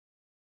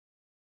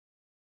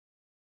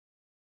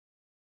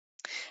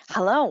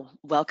Hello,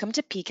 welcome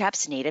to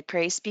PCAP's Native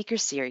Prairie Speaker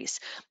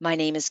Series. My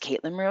name is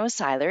Caitlin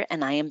Monroe-Seiler,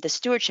 and I am the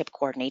Stewardship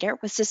Coordinator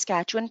with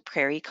Saskatchewan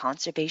Prairie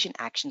Conservation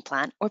Action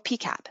Plan, or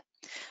PCAP.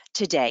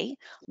 Today,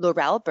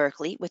 Lorelle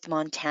Berkeley with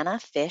Montana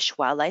Fish,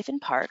 Wildlife and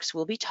Parks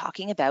will be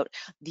talking about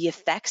the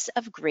effects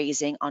of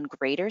grazing on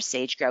greater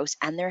sage-grouse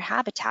and their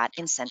habitat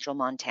in central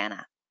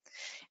Montana.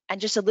 And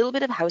just a little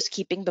bit of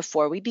housekeeping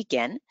before we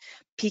begin.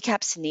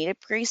 PCAP's Native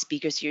Prairie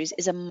Speaker Series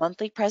is a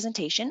monthly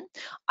presentation,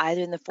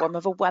 either in the form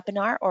of a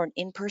webinar or an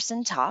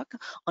in-person talk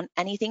on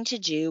anything to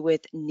do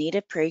with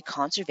Native Prairie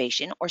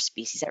conservation or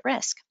species at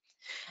risk.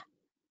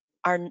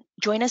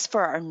 Join us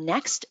for our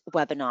next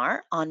webinar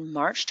on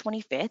March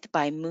 25th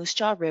by Moose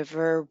Jaw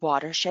River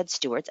Watershed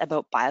Stewards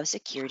about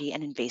biosecurity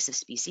and invasive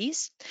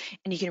species.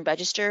 And you can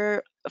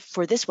register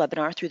for this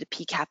webinar through the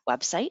PCAP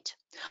website.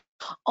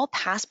 All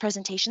past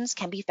presentations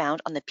can be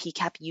found on the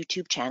PCAP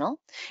YouTube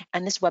channel,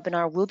 and this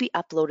webinar will be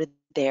uploaded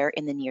there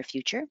in the near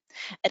future.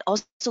 I'd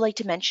also like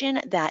to mention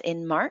that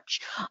in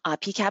March,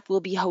 PCAP will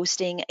be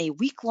hosting a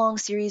week-long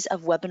series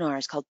of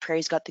webinars called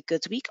Prairie's Got the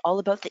Goods Week, all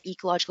about the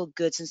ecological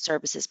goods and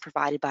services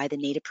provided by the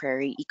Native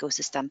Prairie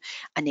ecosystem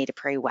and Native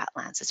Prairie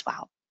wetlands as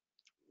well.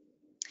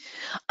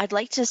 I'd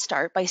like to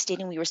start by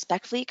stating we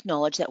respectfully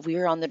acknowledge that we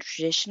are on the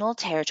traditional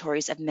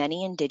territories of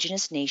many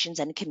Indigenous nations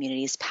and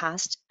communities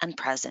past and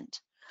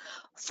present.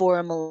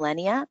 For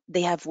millennia,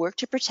 they have worked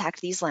to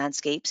protect these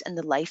landscapes and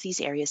the life these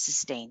areas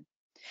sustain.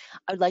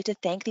 I would like to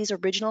thank these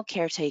original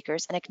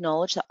caretakers and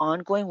acknowledge the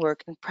ongoing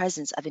work and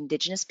presence of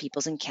Indigenous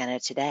peoples in Canada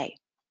today.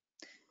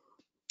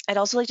 I'd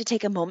also like to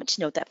take a moment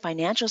to note that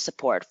financial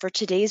support for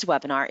today's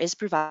webinar is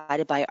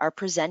provided by our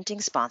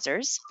presenting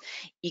sponsors,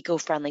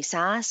 Eco-Friendly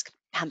Sask,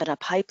 Pembina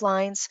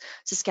Pipelines,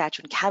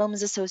 Saskatchewan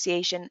Cattlemen's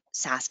Association,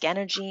 Sask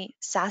Energy,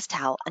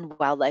 SaskTel, and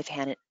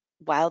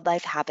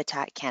Wildlife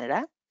Habitat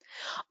Canada.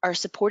 Our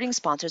supporting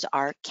sponsors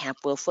are Camp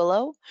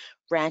Wolfwillow,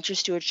 Rancher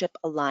Stewardship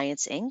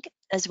Alliance Inc.,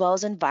 as well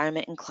as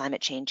Environment and Climate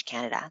Change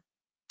Canada.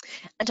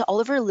 And to all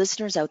of our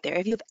listeners out there,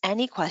 if you have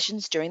any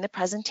questions during the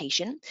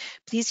presentation,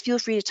 please feel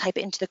free to type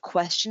it into the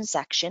question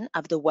section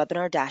of the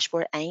webinar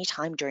dashboard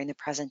anytime during the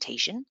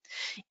presentation.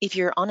 If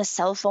you're on a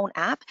cell phone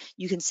app,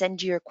 you can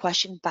send your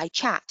question by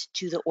chat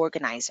to the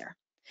organizer.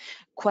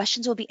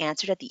 Questions will be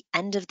answered at the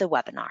end of the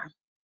webinar.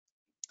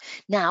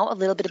 Now, a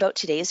little bit about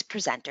today's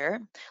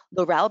presenter.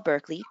 Lorelle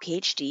Berkeley,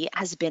 Ph.D.,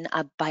 has been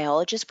a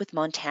biologist with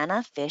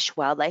Montana Fish,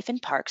 Wildlife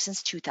and Parks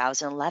since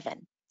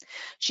 2011.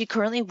 She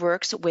currently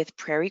works with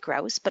prairie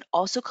grouse, but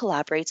also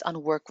collaborates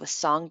on work with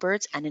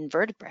songbirds and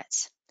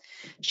invertebrates.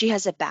 She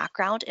has a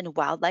background in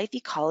wildlife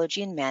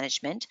ecology and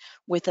management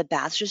with a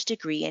bachelor's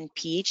degree and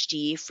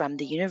Ph.D. from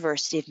the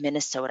University of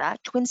Minnesota,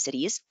 Twin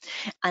Cities,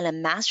 and a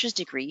master's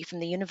degree from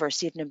the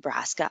University of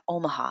Nebraska,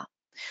 Omaha.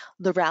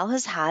 Lorelle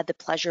has had the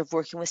pleasure of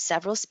working with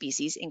several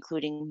species,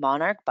 including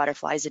monarch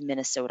butterflies in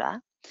Minnesota,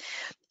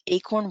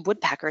 acorn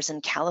woodpeckers in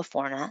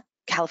California,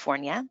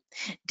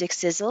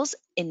 dickcissels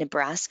in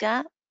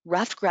Nebraska,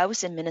 ruffed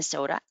grouse in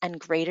Minnesota, and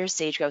greater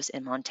sage-grouse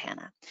in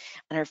Montana.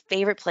 And her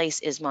favorite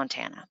place is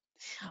Montana.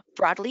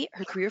 Broadly,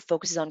 her career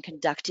focuses on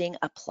conducting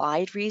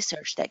applied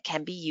research that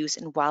can be used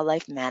in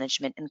wildlife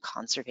management and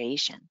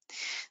conservation.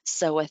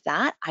 So with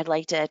that, I'd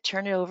like to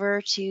turn it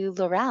over to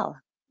Lorelle.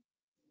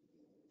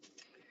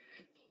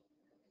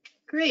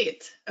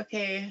 Great.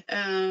 Okay.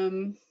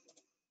 Can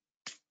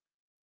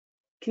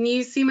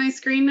you see my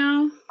screen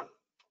now?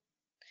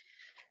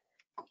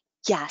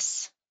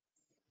 Yes.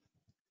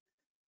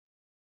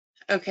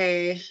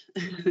 Okay.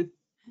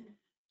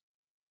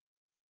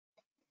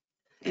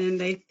 And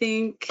I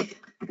think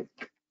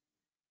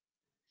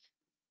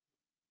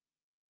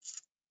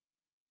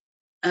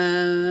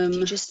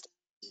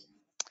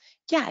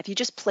if you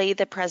just play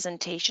the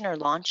presentation or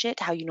launch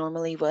it how you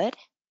normally would.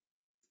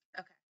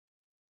 Okay.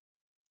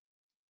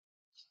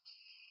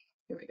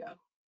 Here we go.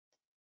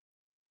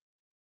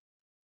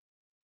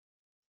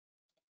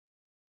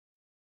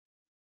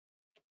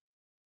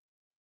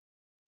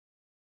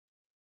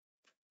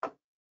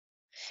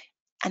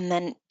 And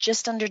then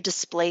just under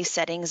display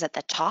settings at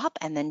the top,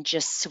 and then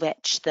just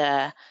switch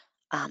the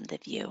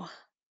view.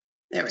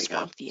 There we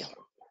go. View.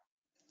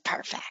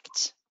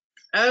 Perfect.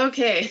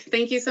 Okay,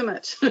 thank you so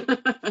much.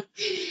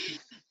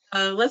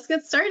 Let's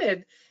get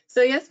started.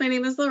 So yes, my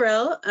name is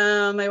Lorelle.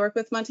 I work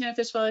with Montana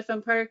Fish, Wildlife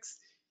and Parks.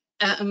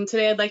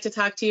 Today I'd like to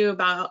talk to you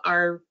about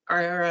our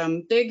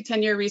big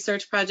 10-year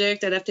research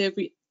project at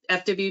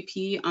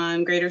FWP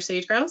on greater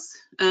sage-grouse.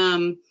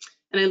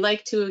 And I'd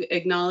like to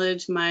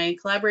acknowledge my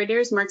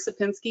collaborators, Mark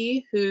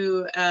Sapinski,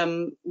 who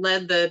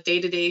led the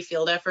day-to-day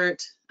field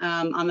effort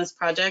on this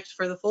project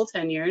for the full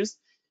 10 years.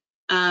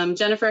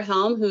 Jennifer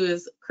Helm, who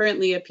is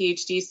currently a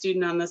PhD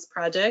student on this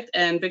project,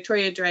 and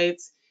Victoria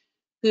Dreitz,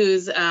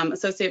 who's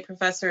associate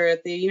professor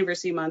at the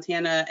University of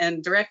Montana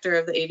and director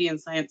of the Avian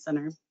Science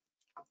Center.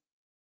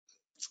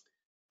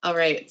 All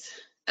right.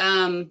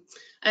 I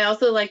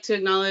also like to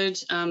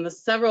acknowledge the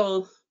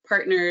several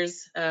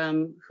partners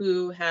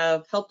who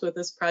have helped with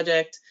this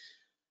project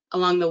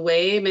along the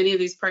way. Many of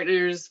these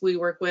partners we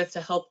work with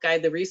to help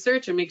guide the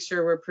research and make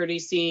sure we're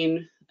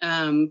producing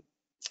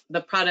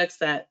products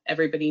that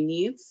everybody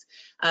needs.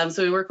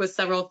 So we work with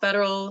several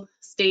federal,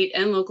 state,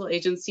 and local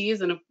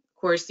agencies, and of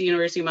course the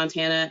University of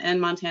Montana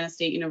and Montana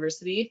State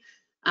University.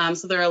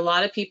 So there are a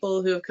lot of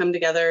people who have come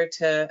together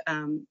to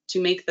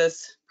make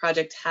this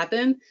project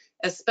happen,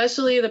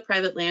 especially the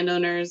private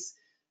landowners.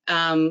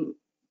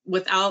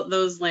 Without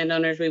those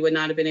landowners, we would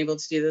not have been able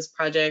to do this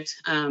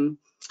project.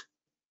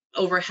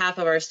 Over half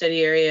of our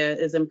study area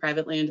is in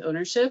private land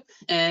ownership,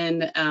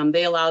 and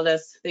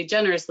they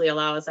generously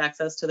allow us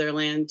access to their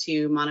land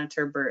to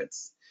monitor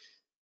birds.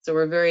 So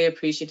we're very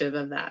appreciative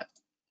of that.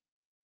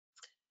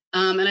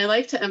 And I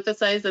like to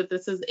emphasize that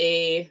this is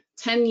a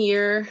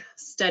 10-year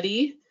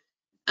study.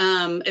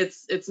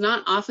 It's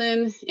not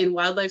often in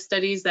wildlife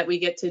studies that we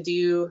get to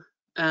do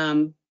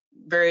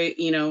very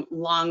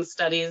long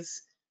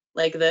studies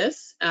like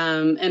this,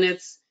 and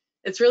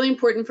it's really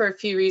important for a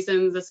few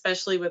reasons,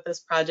 especially with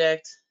this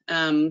project,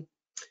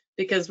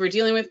 because we're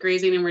dealing with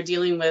grazing and we're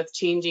dealing with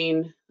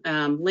changing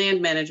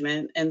land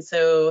management. And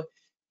so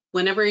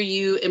whenever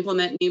you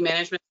implement new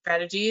management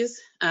strategies,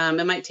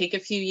 it might take a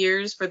few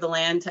years for the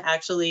land to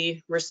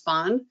actually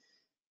respond,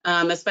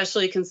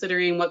 especially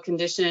considering what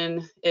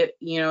condition it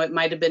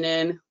might have been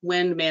in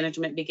when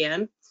management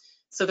began.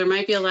 So there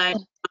might be a lag.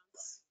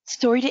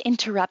 Sorry to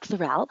interrupt,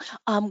 Lorelle.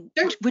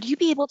 Sure. Would you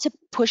be able to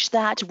push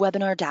that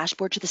webinar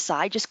dashboard to the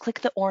side? Just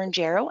click the orange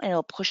arrow and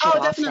it'll push it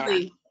off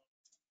Definitely. there.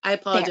 I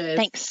apologize. There,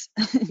 thanks.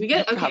 We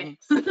get No okay.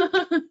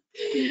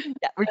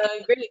 Yeah,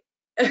 great.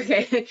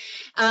 Okay.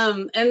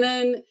 And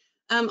then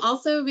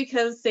also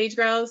because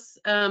sage-grouse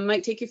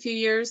might take a few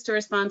years to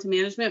respond to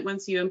management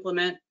once you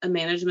implement a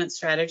management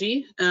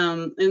strategy.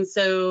 And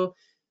so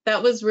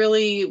that was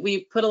really,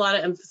 we put a lot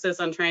of emphasis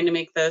on trying to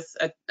make this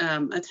a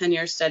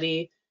 10-year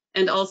study,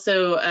 and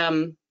also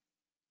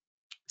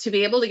to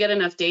be able to get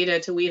enough data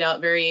to weed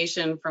out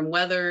variation from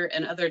weather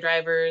and other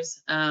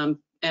drivers, and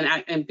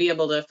be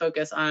able to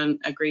focus on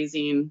a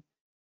grazing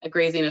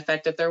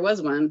effect if there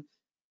was one.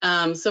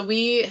 So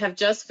we have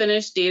just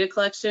finished data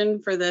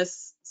collection for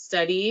this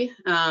study,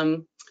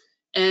 and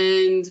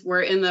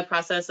we're in the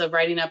process of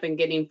writing up and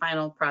getting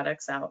final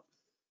products out.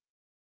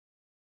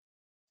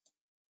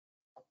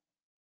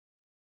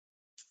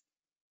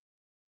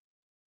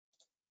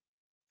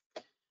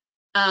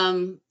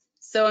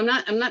 So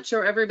I'm not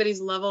sure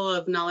everybody's level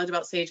of knowledge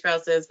about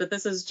sage-grouse is, but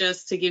this is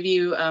just to give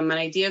you an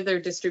idea of their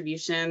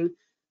distribution.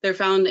 They're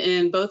found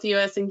in both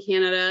US and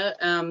Canada.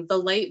 The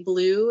light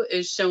blue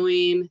is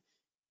showing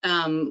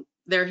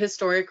their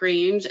historic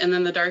range, and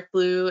then the dark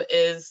blue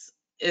is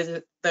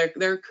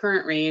their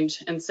current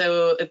range. And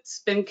so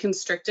it's been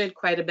constricted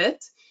quite a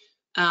bit,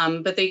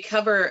 but they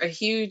cover a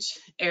huge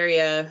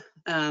area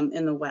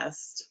in the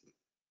West.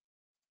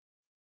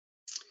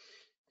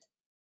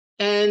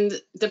 And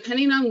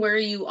depending on where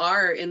you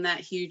are in that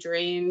huge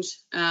range,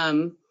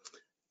 the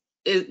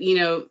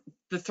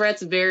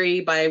threats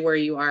vary by where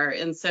you are.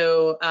 And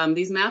so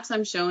these maps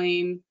I'm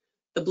showing,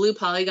 the blue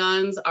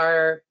polygons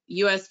are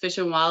US Fish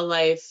and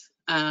Wildlife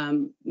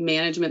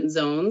management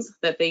zones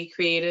that they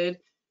created.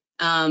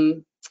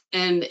 And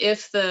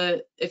if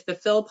the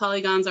fill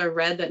polygons are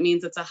red, that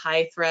means it's a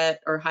high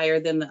threat or higher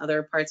than the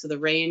other parts of the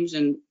range,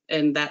 and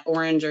that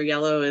orange or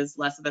yellow is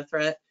less of a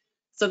threat.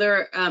 So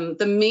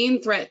the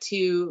main threat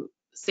to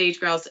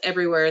sage-grouse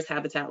everywhere is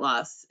habitat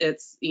loss.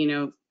 It's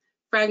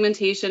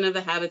fragmentation of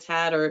the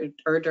habitat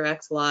or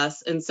direct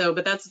loss, and so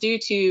but that's due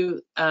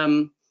to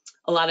a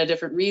lot of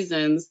different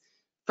reasons.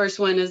 First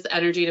one is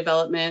energy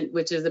development,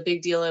 which is a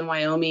big deal in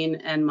Wyoming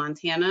and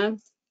Montana.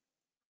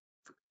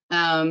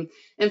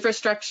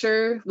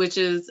 Infrastructure, which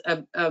is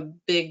a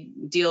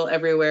big deal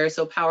everywhere.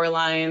 So power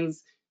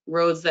lines,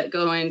 roads that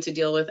go in to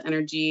deal with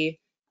energy.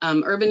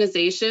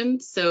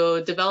 Urbanization,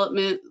 so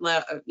development,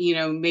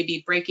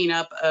 maybe breaking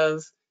up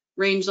of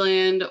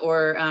rangeland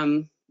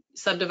or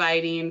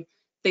subdividing,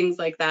 things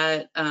like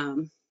that.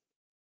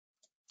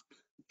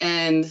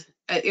 And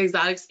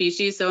exotic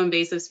species, so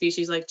invasive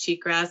species like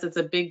cheatgrass, it's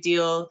a big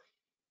deal,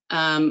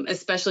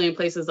 especially in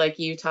places like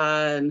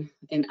Utah and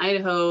in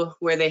Idaho,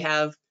 where they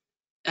have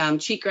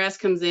cheatgrass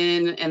comes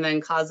in and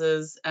then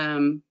causes,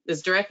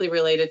 is directly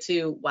related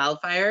to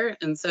wildfire.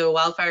 And so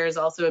wildfire is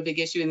also a big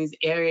issue in these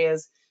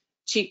areas.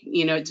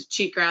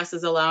 Cheatgrass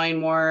is allowing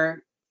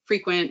more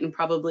frequent and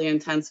probably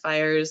intense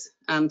fires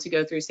to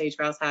go through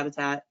sage-grouse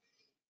habitat.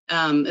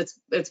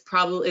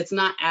 It's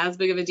not as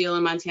big of a deal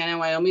in Montana and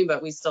Wyoming,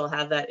 but we still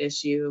have that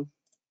issue.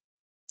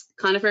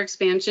 Conifer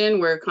expansion,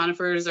 where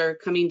conifers are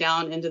coming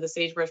down into the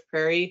sagebrush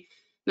prairie.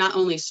 Not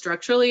only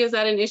structurally is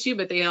that an issue,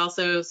 but they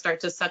also start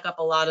to suck up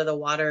a lot of the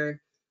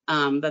water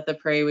that the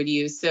prairie would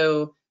use.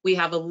 So we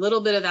have a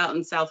little bit of that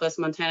in Southwest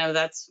Montana.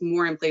 That's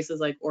more in places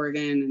like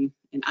Oregon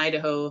and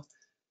Idaho.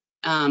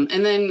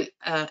 And then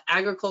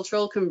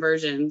agricultural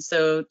conversion,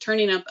 so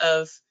turning up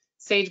of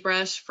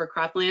sagebrush for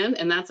cropland,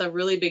 and that's a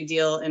really big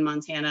deal in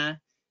Montana.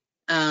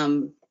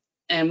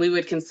 And we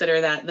would consider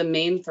that the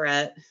main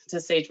threat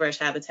to sagebrush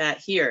habitat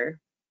here.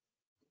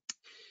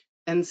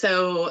 And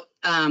so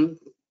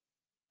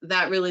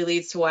that really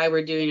leads to why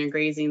we're doing a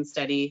grazing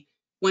study.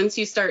 Once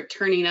you start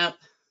turning up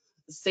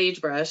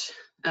sagebrush,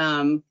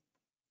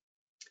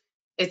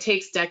 it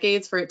takes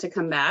decades for it to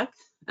come back.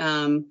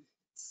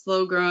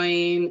 Slow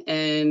growing,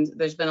 and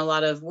there's been a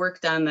lot of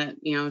work done that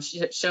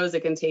shows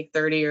it can take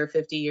 30 or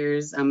 50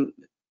 years.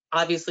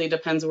 Obviously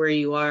depends where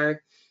you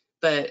are,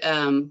 but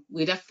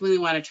we definitely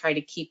want to try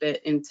to keep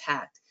it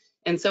intact.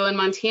 And so in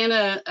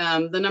Montana,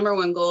 the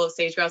 #1 goal of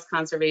sage-grouse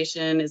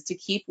conservation is to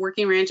keep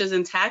working ranches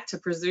intact to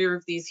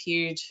preserve these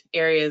huge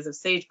areas of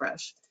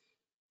sagebrush.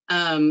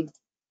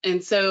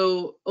 And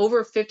so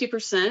over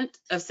 50%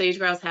 of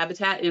sage-grouse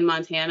habitat in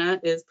Montana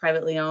is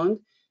privately owned.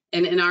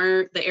 And in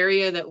the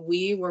area that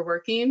we were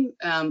working,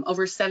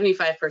 over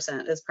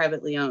 75% is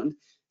privately owned.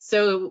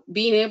 So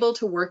being able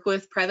to work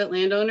with private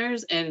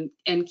landowners and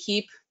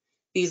keep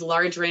these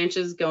large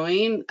ranches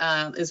going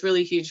is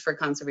really huge for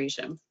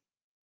conservation.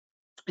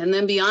 And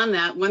then beyond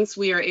that, once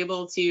we are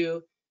able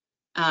to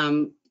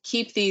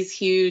keep these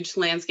huge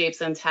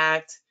landscapes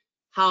intact,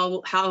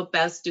 how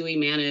best do we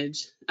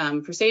manage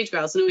for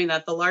sage-grouse, knowing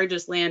that the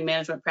largest land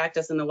management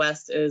practice in the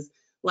West is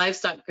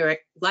livestock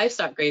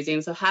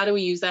grazing. So how do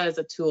we use that as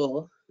a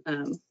tool?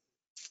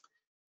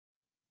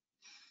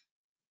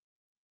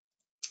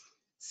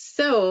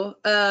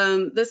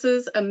 This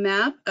is a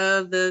map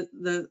of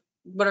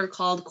what are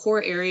called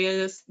core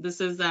areas.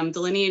 This is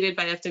delineated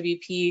by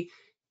FWP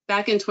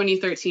back in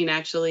 2013,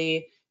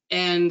 actually.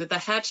 And the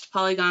hatched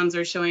polygons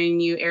are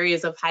showing you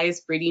areas of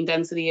highest breeding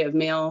density of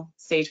male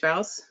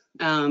sage-grouse.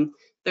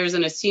 There's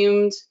an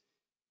assumed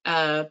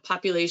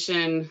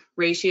population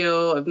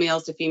ratio of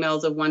males to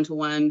females of 1 to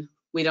 1.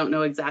 We don't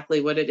know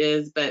exactly what it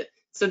is, but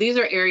so these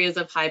are areas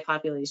of high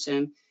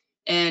population.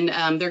 And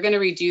they're going to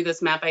redo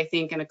this map, I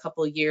think, in a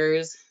couple of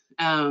years,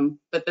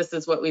 but this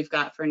is what we've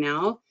got for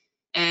now.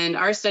 And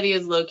our study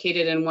is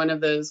located in one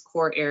of those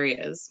core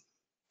areas.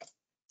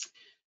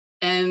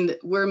 And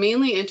we're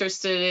mainly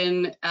interested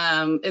in,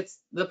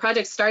 the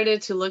project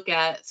started to look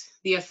at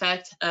the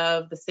effect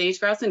of the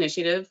Sage-Grouse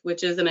Initiative,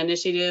 which is an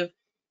initiative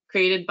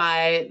created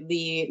by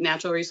the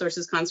Natural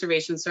Resources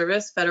Conservation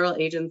Service, federal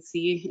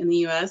agency in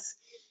the US.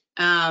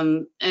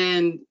 And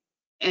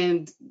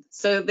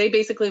so they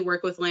basically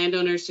work with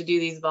landowners to do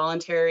these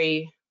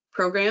voluntary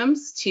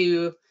programs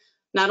to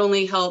not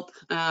only help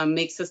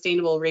make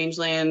sustainable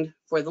rangeland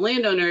for the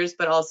landowners,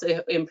 but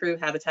also improve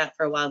habitat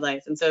for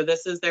wildlife. And so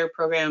this is their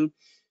program.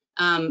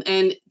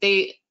 And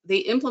they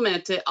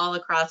implement it all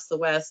across the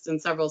West in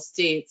several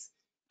states.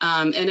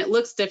 And it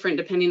looks different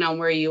depending on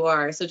where you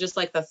are. So just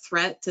like the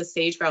threat to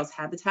sage-grouse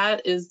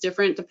habitat is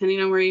different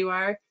depending on where you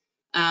are,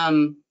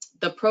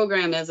 the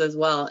program is as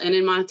well. And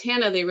in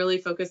Montana, they really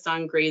focused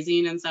on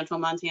grazing in central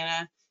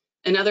Montana.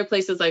 In other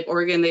places like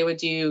Oregon, they would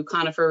do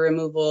conifer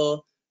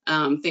removal,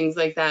 things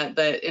like that.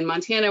 But in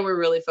Montana, we're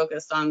really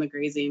focused on the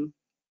grazing.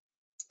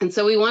 And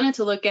so we wanted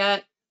to look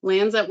at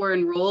lands that were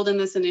enrolled in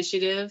this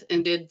initiative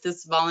and did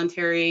this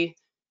voluntary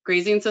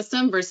grazing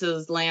system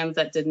versus lands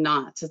that did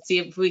not, to see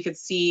if we could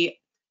see,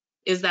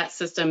 is that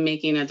system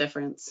making a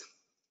difference?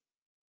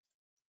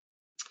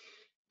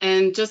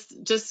 And just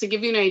to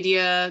give you an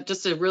idea,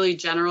 just a really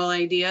general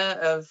idea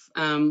of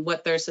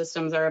what their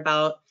systems are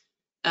about.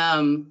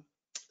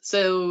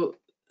 So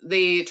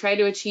they try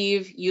to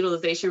achieve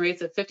utilization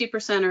rates of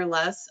 50% or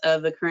less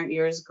of the current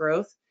year's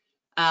growth.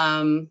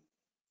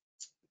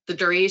 The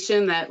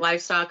duration that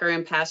livestock are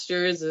in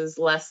pastures is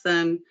less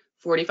than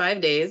 45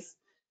 days.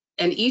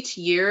 And each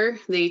year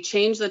they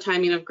change the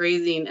timing of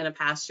grazing in a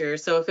pasture.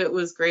 So if it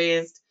was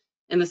grazed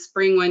in the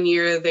spring one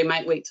year, they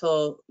might wait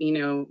till,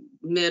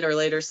 mid or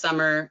later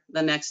summer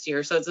the next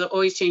year. So it's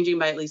always changing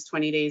by at least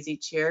 20 days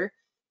each year.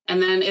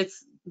 And then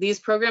these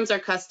programs are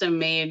custom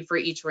made for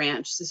each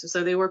ranch.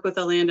 So they work with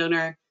the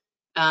landowner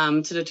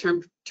to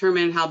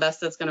determine how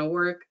best that's going to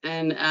work.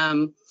 And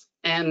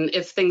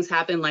if things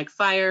happen like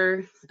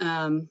fire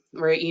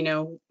or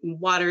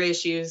water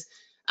issues,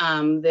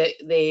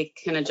 they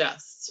can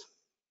adjust.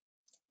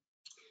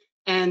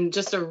 And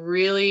just a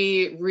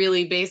really,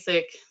 really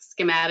basic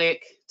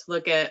schematic to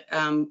look at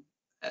a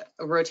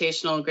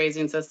rotational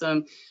grazing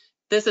system.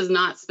 This is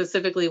not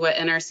specifically what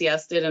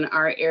NRCS did in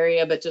our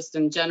area, but just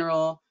in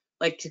general,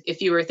 like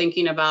if you were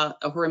thinking about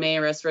a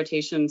hormeris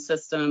rotation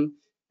system,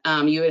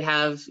 you would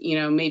have,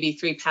 maybe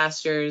 3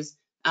 pastures.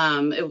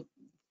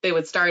 They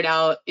would start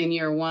out in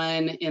year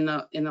 1 in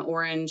the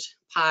orange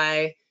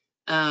pie,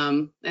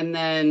 and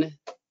then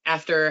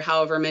after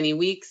however many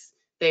weeks,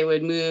 they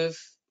would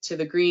move to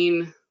the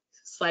green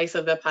slice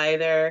of the pie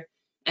there,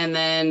 and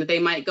then they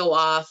might go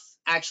off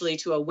actually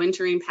to a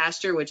wintering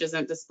pasture, which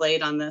isn't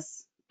displayed on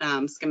this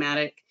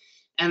schematic.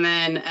 And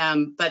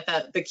then, but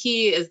the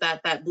key is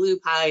that blue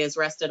pie is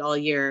rested all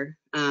year.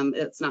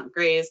 It's not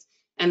grazed.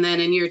 And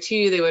then in year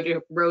 2, they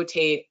would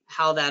rotate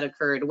how that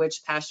occurred,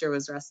 which pasture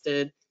was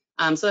rested.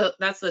 So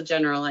that's the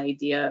general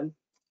idea.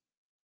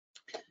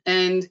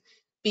 And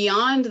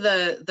beyond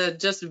the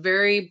just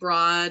very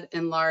broad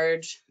and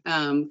large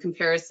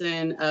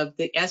comparison of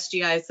the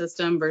SGI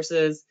system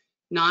versus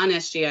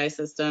non-SGI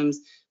systems,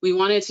 we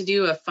wanted to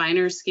do a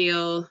finer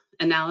scale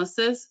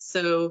analysis.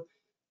 So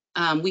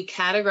we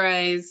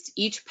categorized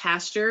each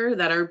pasture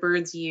that our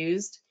birds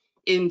used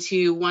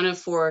into one of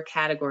 4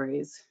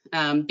 categories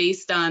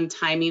based on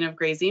timing of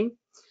grazing.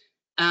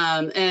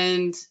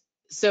 And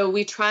so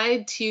we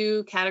tried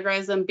to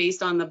categorize them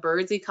based on the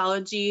bird's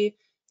ecology,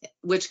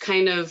 which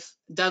kind of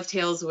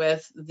dovetails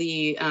with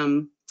the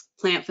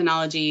plant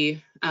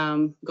phenology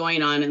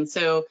going on. And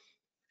so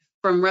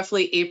from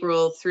roughly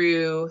April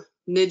through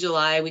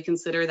mid-July, we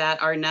consider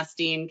that our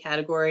nesting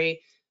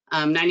category.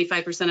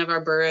 95% of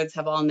our birds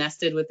have all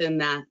nested within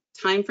that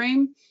time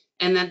frame.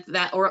 And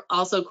that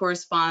also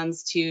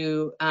corresponds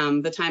to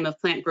the time of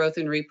plant growth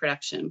and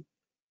reproduction.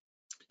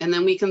 And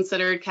then we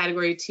considered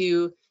category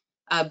 2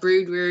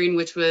 brood rearing,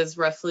 which was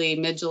roughly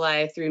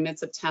mid-July through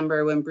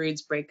mid-September when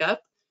broods break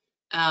up.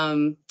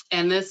 And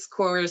this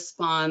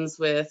corresponds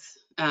with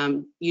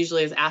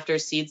usually is after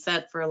seed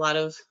set for a lot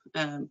of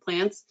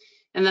plants.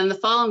 And then the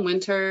fall and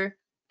winter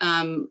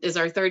is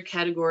our third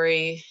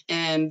category,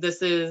 and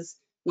this is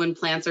when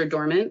plants are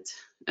dormant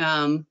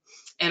and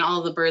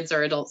all the birds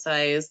are adult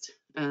sized.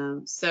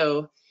 And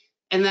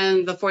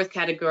then the fourth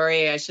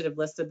category, I should have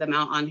listed them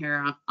out on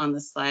here on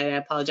the slide, I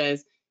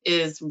apologize,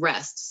 is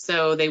rest.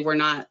 So they were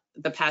not,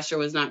 the pasture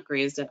was not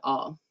grazed at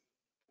all.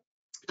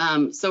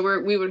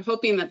 So we were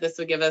hoping that this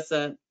would give us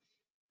a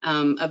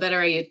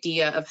better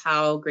idea of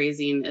how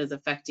grazing is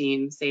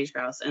affecting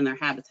sage-grouse and their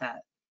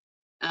habitat.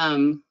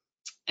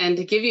 And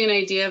to give you an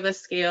idea of the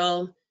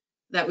scale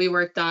that we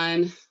worked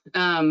on,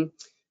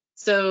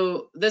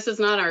 so this is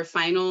not our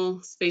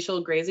final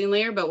spatial grazing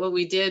layer, but what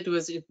we did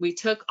was we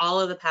took all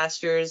of the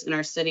pastures in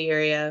our study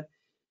area,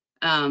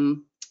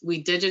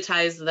 we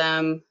digitized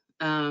them,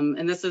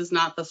 and this is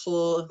not the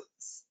full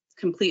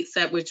complete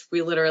set, which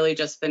we literally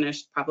just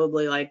finished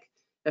probably like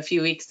a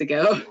few weeks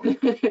ago.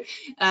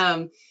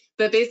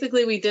 But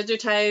basically we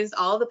digitized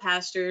all the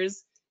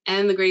pastures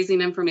and the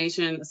grazing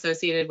information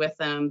associated with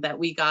them that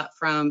we got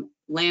from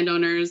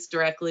landowners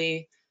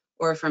directly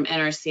or from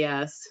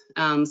NRCS.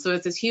 So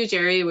it's this huge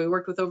area. We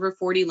worked with over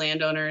 40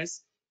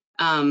 landowners,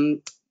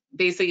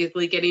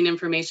 basically getting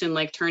information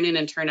like turn in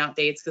and turn out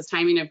dates, because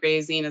timing of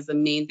grazing is the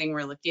main thing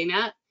we're looking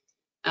at.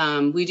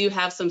 We do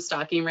have some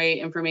stocking rate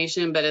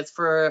information, but it's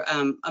for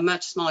a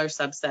much smaller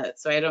subset.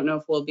 So I don't know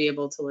if we'll be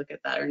able to look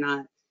at that or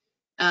not.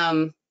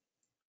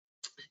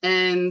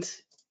 And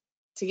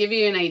to give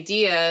you an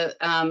idea,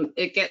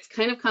 it gets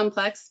kind of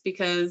complex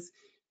because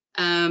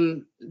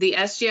the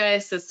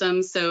SGI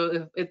system,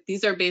 so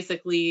these are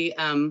basically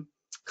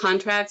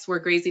contracts where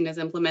grazing is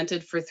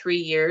implemented for 3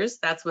 years.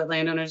 That's what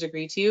landowners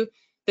agree to.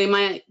 They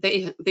might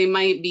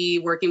be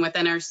working with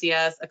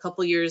NRCS a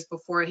couple years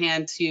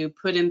beforehand to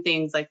put in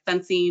things like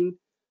fencing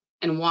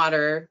and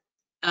water,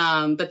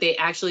 but they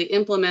actually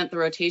implement the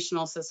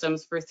rotational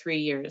systems for 3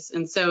 years.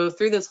 And so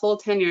through this whole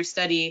 10-year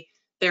study,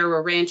 there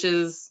were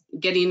ranches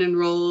getting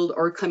enrolled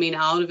or coming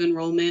out of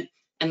enrollment,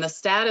 and the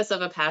status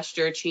of a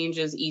pasture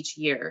changes each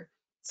year.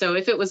 So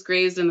if it was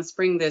grazed in the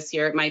spring this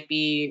year, it might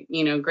be,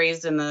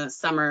 grazed in the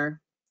summer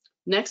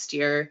next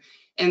year.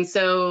 And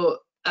so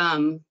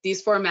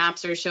these 4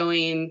 maps are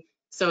showing,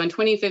 so in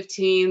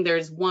 2015,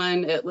 there's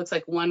one, it looks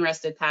like one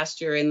rested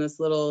pasture in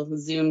this little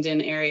zoomed in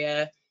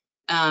area.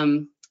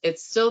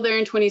 It's still there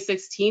in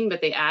 2016,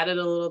 but they added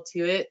a little to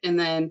it. And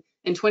then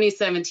in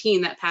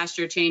 2017, that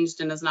pasture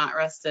changed and is not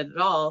rested at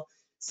all.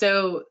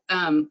 So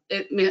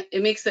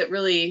it makes it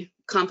really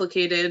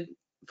complicated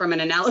from an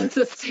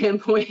analysis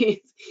standpoint,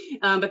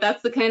 but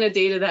that's the kind of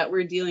data that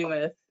we're dealing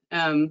with.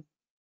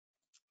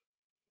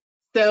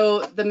 So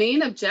the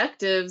main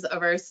objectives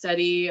of our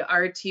study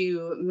are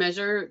to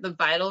measure the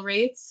vital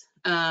rates.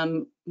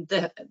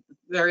 There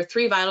are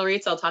 3 vital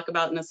rates I'll talk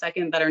about in a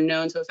second that are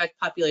known to affect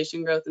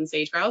population growth in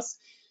sage-grouse,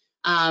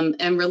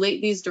 and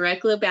relate these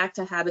directly back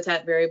to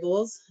habitat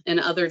variables and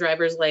other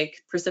drivers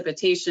like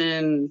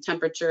precipitation,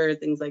 temperature,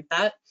 things like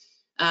that.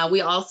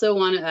 We also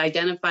want to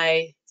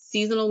identify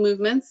seasonal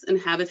movements and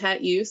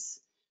habitat use,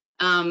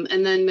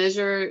 and then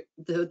measure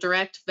the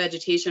direct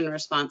vegetation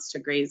response to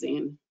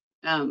grazing.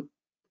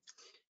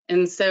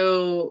 And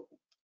so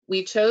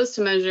we chose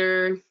to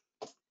measure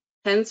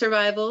hen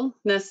survival,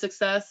 nest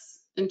success,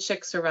 and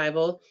chick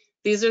survival.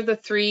 These are the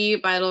 3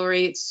 vital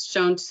rates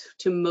shown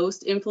to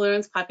most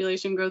influence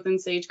population growth in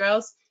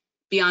sage-grouse,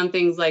 beyond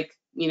things like,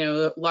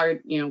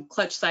 large,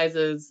 clutch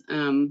sizes,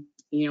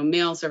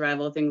 male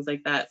survival, things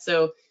like that.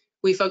 So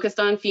we focused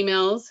on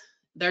females,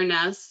 their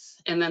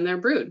nests, and then their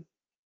brood.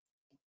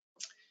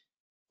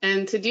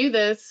 And to do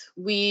this,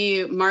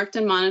 we marked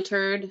and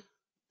monitored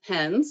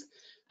hens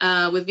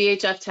with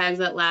VHF tags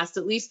that last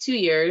at least 2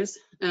 years,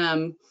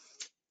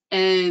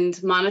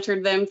 and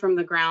monitored them from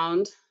the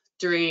ground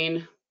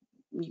during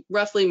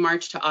roughly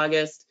March to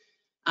August,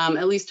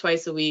 at least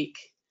twice a week.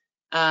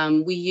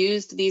 We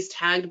used these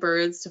tagged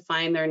birds to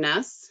find their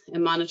nests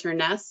and monitor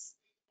nests.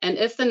 And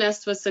if the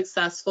nest was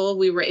successful,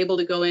 we were able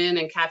to go in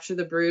and capture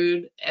the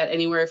brood at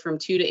anywhere from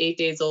 2 to 8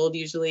 days old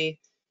usually,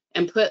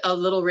 and put a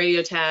little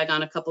radio tag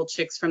on a couple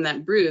chicks from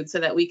that brood so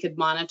that we could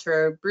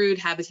monitor brood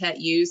habitat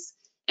use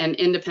and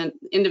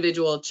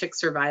individual chick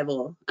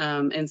survival,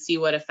 and see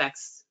what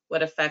affects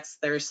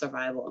their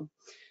survival.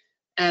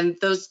 And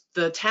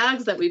the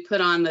tags that we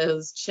put on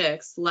those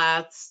chicks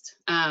last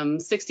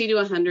 60 to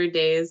 100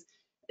 days.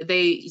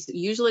 they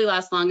usually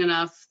last long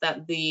enough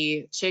that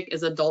the chick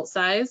is adult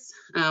size,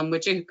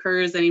 which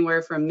occurs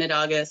anywhere from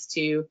mid-August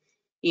to,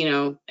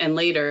 and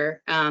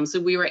later. So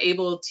we were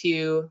able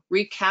to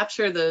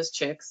recapture those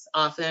chicks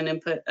often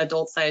and put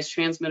adult size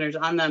transmitters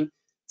on them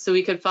so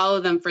we could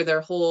follow them for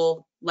their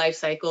whole life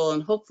cycle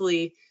and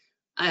hopefully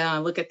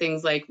look at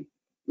things like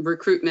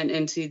recruitment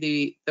into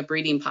the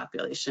breeding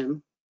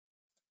population.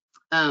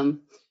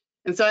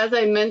 And so as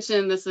I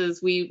mentioned,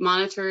 we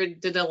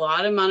did a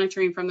lot of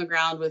monitoring from the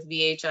ground with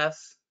VHF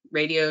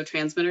radio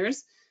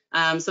transmitters.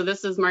 So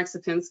this is Mark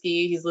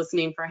Sapinski. He's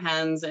listening for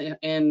hens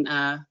in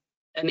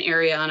an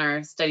area on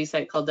our study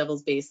site called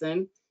Devil's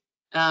Basin.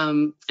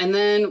 And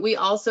then we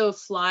also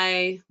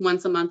fly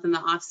once a month in the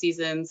off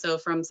season. So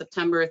from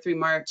September through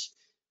March,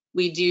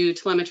 we do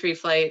telemetry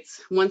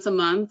flights once a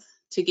month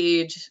to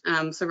gauge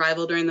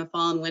survival during the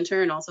fall and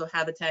winter and also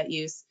habitat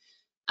use.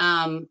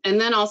 And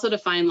then also to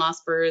find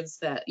lost birds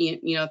that,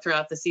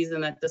 throughout the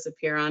season that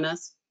disappear on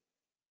us.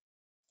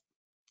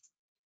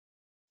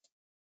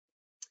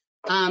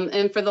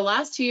 And for the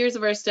last 2 years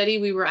of our study,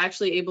 we were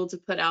actually able to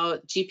put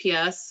out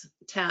GPS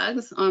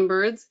tags on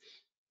birds.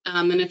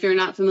 And if you're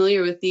not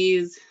familiar with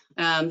these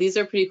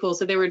are pretty cool.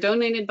 So they were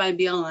donated by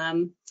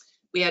BLM.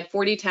 We had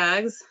 40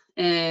 tags,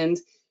 and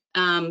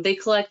they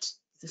collect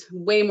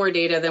way more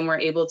data than we're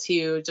able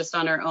to just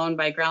on our own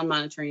by ground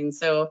monitoring.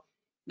 So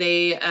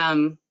they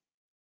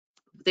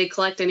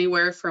collect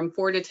anywhere from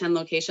 4 to 10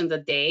 locations a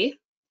day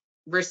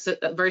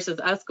versus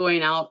us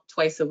going out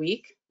twice a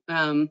week.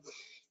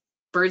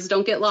 Birds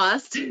don't get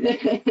lost.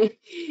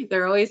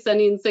 They're always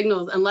sending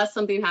signals unless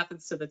something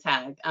happens to the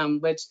tag,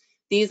 which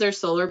these are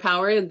solar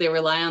powered. They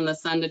rely on the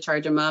sun to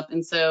charge them up.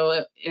 And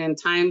so in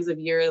times of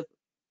year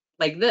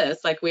like this,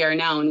 like we are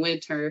now in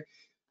winter,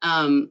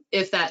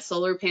 if that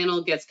solar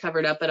panel gets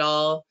covered up at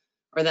all,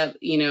 or that,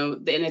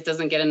 and it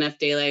doesn't get enough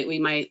daylight, we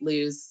might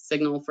lose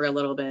signal for a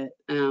little bit,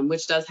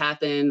 which does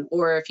happen.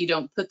 Or if you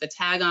don't put the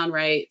tag on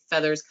right,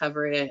 feathers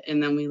cover it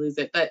and then we lose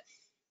it. But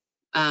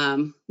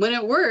when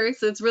it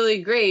works, it's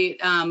really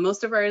great.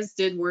 Most of ours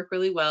did work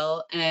really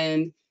well.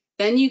 And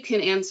then you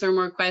can answer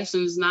more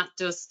questions, not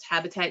just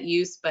habitat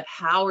use, but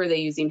how are they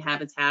using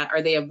habitat?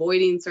 Are they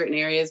avoiding certain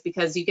areas?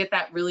 Because you get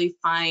that really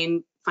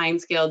fine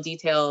scale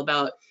detail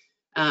about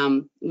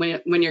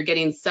when you're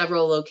getting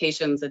several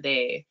locations a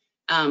day.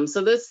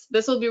 So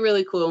this will be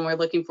really cool, and we're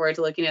looking forward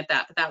to looking at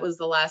that. But that was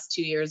the last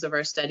 2 years of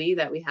our study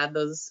that we had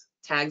those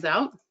tags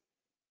out.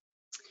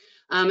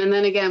 And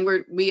then again,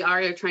 we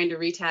are trying to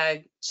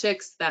retag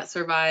chicks that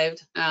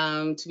survived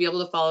to be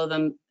able to follow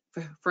them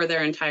for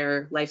their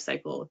entire life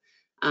cycle.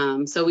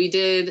 So we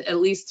did at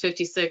least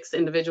 56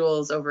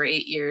 individuals over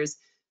 8 years.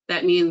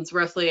 That means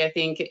roughly, I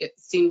think it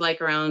seemed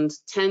like around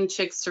 10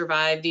 chicks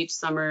survived each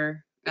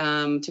summer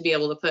to be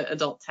able to put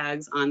adult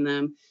tags on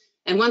them.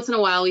 And once in a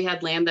while, we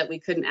had land that we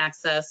couldn't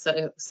access,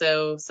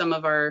 so some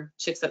of our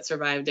chicks that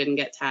survived didn't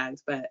get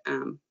tagged, but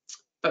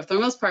for the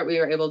most part, we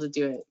were able to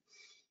do it.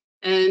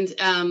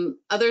 And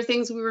other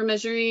things we were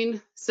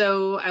measuring,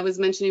 so I was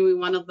mentioning we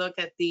want to look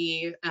at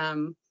the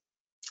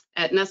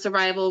at nest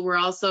survival. We're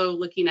also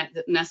looking at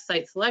the nest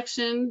site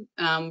selection.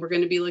 We're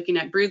going to be looking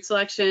at brood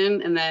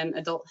selection and then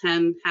adult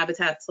hen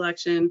habitat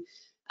selection.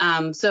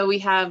 So we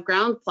have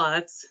ground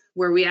plots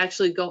where we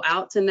actually go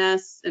out to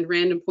nests and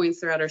random points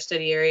throughout our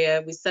study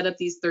area. We set up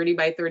these 30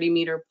 by 30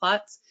 meter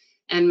plots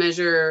and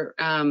measure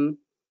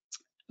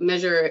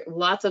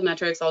lots of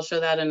metrics. I'll show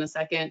that in a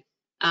second.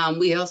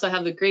 We also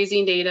have the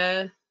grazing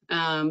data,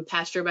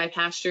 pasture by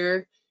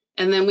pasture,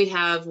 and then we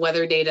have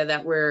weather data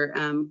that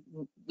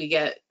we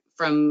get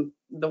from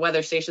the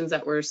weather stations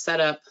that were set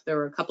up. There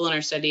were a couple in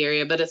our study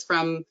area, but it's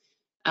from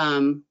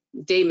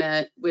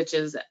DayMet, which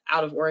is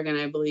out of Oregon,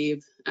 I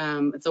believe.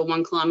 It's a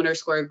 1 kilometer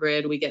square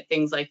grid. We get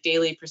things like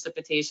daily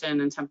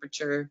precipitation and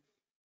temperature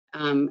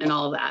and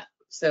all of that.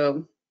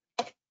 So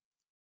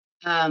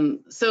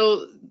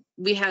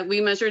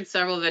we measured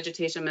several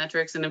vegetation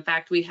metrics, and in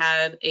fact, we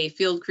had a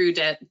field crew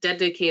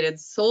dedicated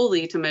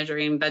solely to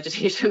measuring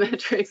vegetation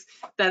metrics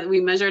that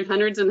we measured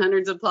hundreds and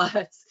hundreds of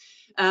plots.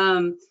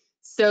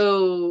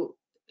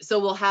 So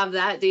we'll have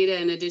that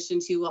data in addition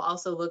to, we'll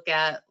also look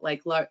at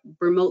like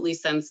remotely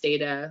sensed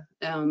data.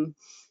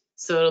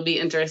 So it'll be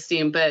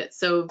interesting. But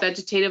so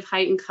vegetative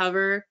height and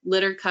cover,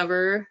 litter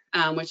cover,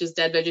 which is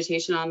dead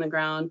vegetation on the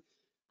ground,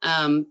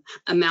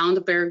 amount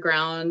of bare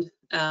ground,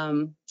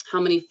 how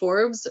many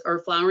forbs or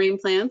flowering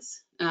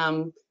plants,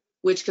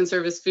 which can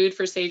serve as food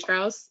for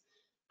sage-grouse,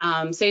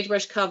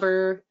 sagebrush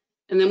cover,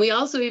 and then we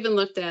also even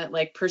looked at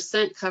like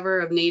percent cover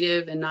of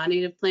native and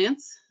non-native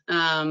plants,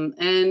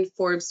 and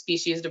forb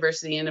species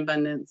diversity and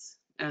abundance.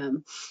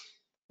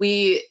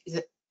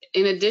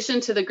 In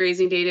addition to the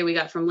grazing data we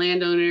got from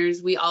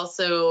landowners, we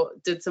also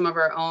did some of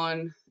our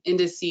own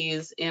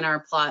indices in our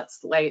plots,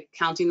 like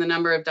counting the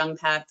number of dung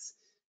pats,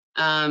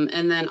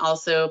 and then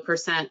also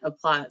percent of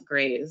plot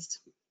grazed.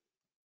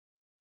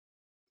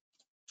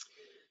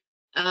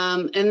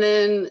 And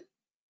then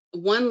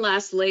one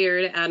last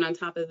layer to add on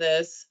top of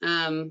this.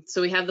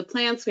 So we have the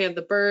plants, we have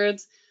the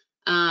birds.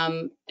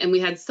 And we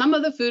had some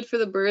of the food for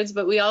the birds,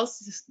 but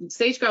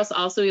sage-grouse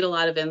also eat a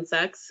lot of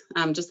insects,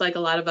 just like a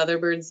lot of other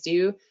birds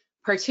do,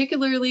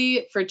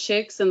 particularly for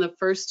chicks in the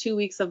first 2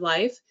 weeks of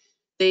life.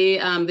 They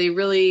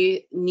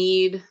really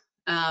need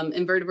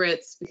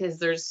invertebrates because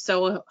they're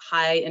so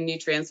high in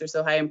nutrients, they're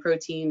so high in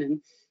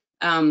protein.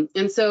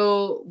 And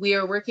so we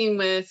are working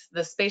with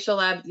the Spatial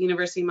Lab at the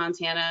University of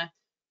Montana.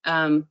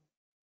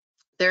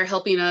 They're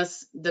helping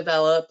us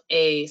develop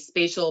a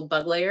spatial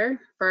bug layer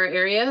for our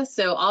area.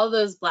 So all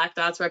those black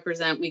dots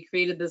we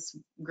created this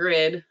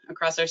grid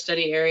across our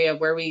study area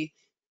where we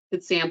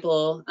could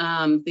sample.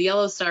 The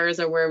yellow stars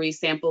are where we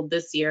sampled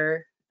this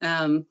year.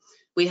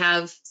 We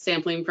have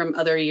sampling from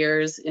other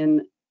years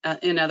in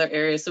other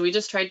areas. So we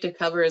just tried to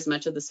cover as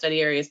much of the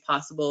study area as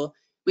possible.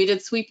 We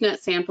did sweep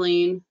net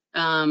sampling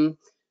to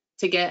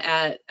get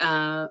at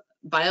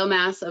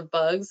biomass of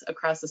bugs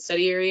across the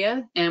study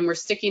area, and we're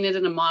sticking it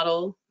in a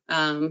model.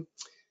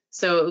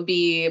 So it would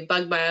be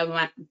bug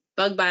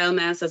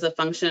biomass as a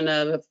function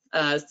of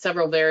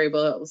several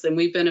variables, and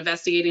we've been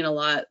investigating a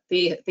lot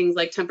things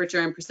like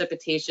temperature and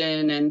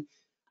precipitation,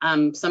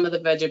 and some of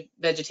the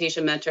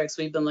vegetation metrics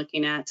we've been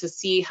looking at to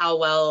see how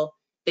well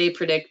they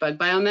predict bug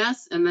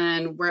biomass. And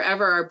then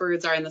wherever our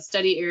birds are in the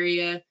study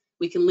area,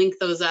 we can link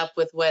those up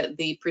with what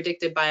the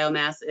predicted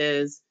biomass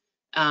is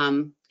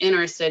in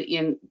our study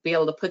and be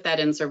able to put that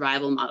in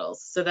survival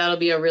models. So that'll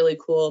be a really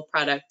cool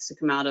product to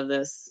come out of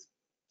this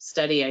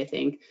study, I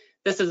think.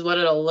 This is what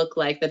it'll look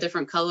like. The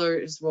different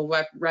colors will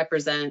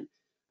represent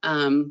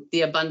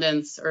the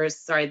abundance, or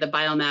sorry, the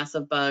biomass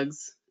of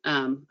bugs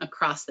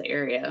across the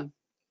area.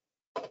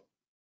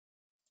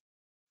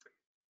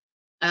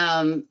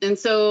 And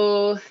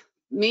so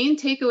main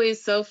takeaways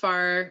so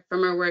far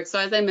from our work. So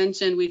as I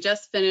mentioned, we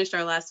just finished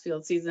our last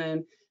field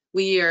season.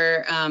 We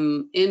are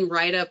in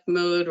write-up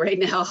mode right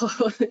now.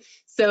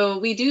 So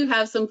we do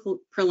have some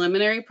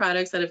preliminary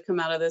products that have come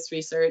out of this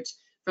research.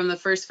 From the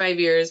first 5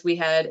 years, we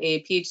had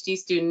a PhD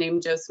student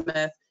named Joe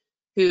Smith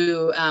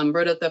who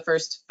wrote up the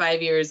first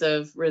 5 years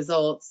of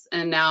results.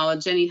 And now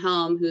Jenny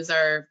Helm, who's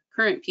our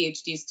current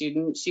PhD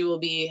student, she will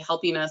be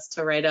helping us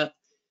to write up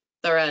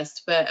the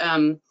rest. But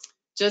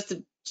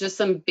just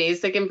some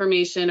basic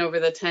information over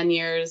the 10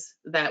 years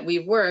that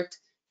we've worked,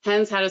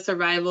 hens had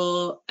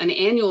an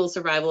annual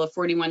survival of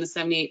 41 to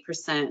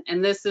 78%.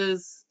 And this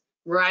is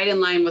right in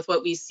line with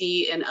what we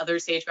see in other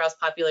sage-grouse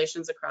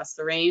populations across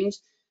the range.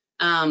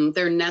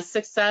 Their nest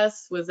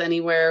success was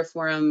anywhere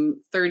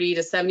from 30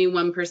 to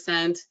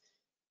 71%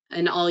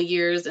 in all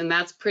years, and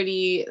that's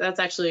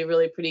actually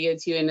really pretty good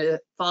too, and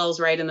it falls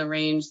right in the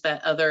range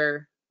that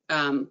other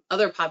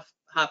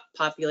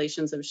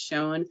populations have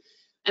shown.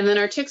 And then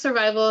our chick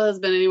survival has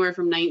been anywhere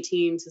from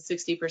 19 to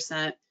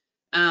 60%,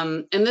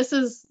 and this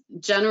is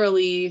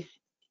generally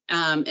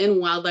in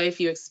wildlife.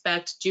 You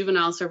expect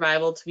juvenile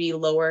survival to be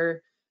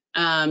lower,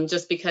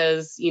 just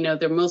because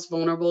they're most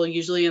vulnerable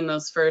usually in the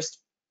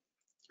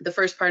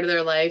first part of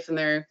their life, and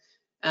they're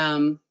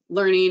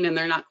learning, and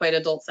they're not quite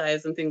adult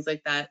size and things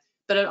like that.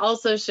 But it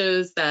also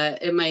shows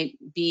that it might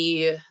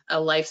be a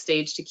life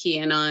stage to key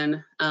in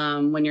on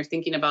when you're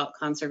thinking about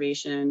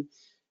conservation.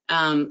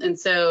 And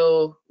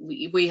so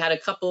we had a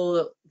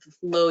couple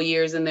low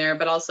years in there,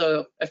 but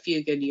also a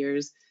few good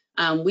years.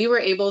 We were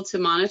able to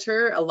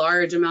monitor a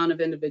large amount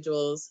of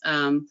individuals,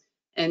 and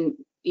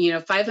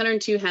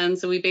 502 hens.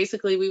 So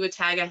we would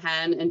tag a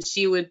hen, and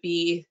she would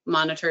be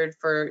monitored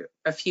for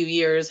a few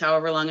years,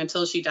 however long,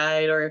 until she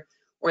died or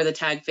the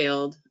tag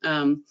failed.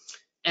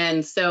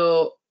 And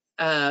so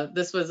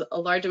this was a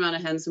large amount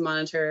of hens to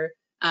monitor.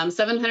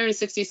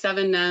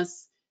 767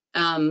 nests,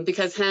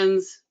 because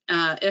hens,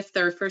 if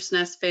their first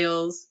nest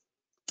fails,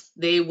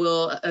 they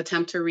will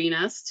attempt to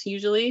re-nest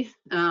usually.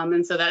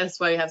 And so that is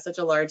why we have such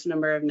a large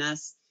number of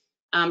nests,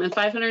 and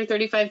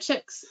 535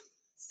 chicks.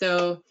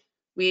 So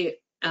we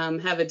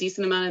have a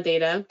decent amount of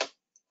data.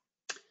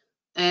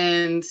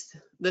 And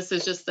this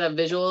is just a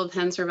visual of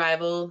hen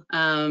survival.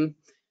 And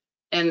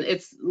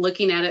it's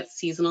looking at it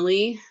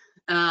seasonally.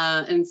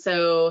 And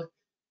so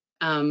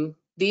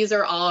these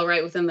are all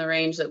right within the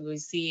range that we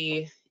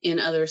see in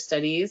other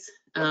studies,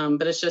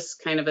 but it's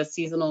just kind of a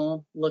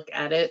seasonal look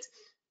at it.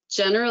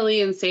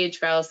 Generally in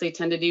sage-grouse, they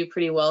tend to do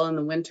pretty well in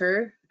the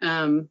winter.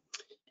 And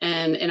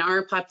in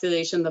our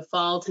population, the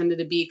fall tended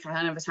to be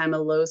kind of a time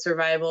of low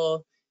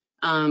survival.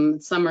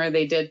 Summer,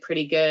 they did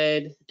pretty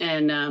good.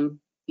 And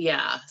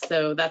yeah,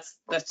 so that's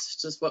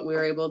just what we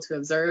were able to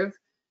observe.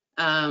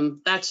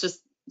 That's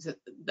just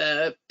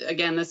the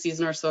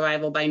seasonal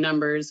survival by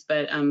numbers,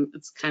 but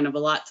it's kind of a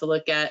lot to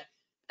look at.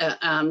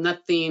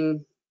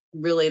 Nothing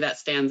really that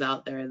stands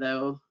out there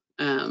though.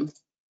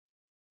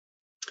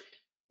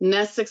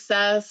 Nest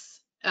success,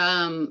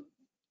 so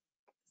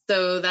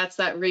that's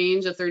that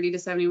range of 30 to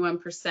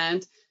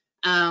 71%.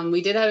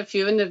 We did have a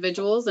few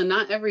individuals, and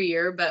not every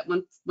year, but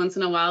once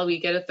in a while we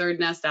get a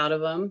third nest out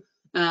of them.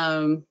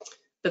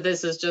 But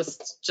this is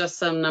just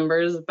some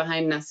numbers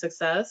behind nest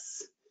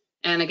success.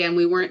 And again,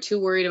 we weren't too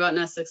worried about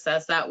nest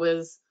success.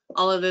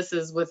 All of this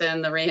is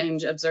within the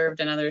range observed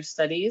in other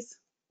studies.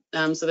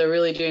 So they're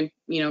really doing,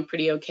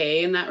 pretty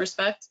okay in that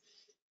respect.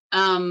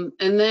 And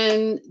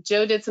then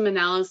Joe did some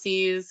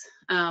analyses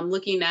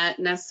looking at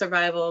nest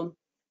survival.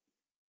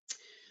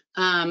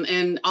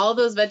 And all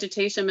those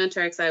vegetation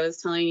metrics I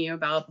was telling you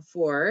about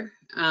before,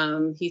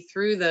 he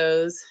threw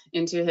those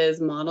into his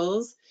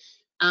models.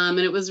 And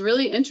it was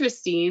really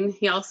interesting.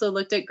 He also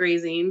looked at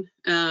grazing.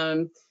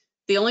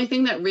 The only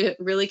thing that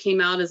really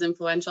came out as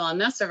influential on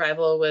nest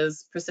survival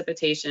was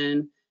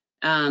precipitation.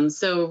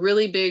 So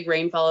really big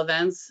rainfall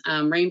events,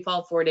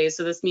 rainfall 4 days.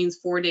 So this means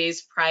 4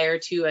 days prior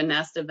to a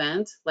nest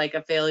event, like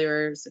a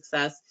failure or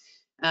success.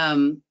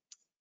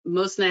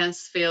 Most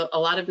nests fail, a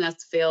lot of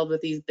nests failed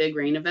with these big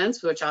rain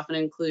events, which often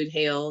include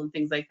hail and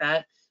things like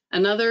that.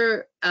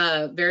 Another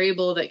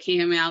variable that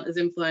came out as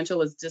influential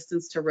was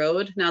distance to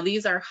road. Now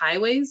these are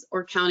highways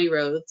or county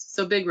roads,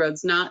 so big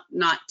roads, not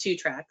 2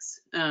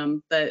 tracks,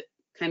 but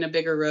kind of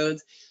bigger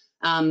roads.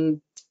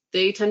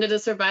 They tended to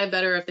survive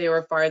better if they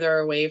were farther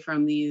away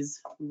from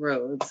these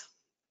roads.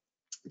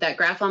 That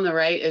graph on the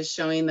right is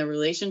showing the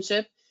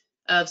relationship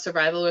of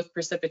survival with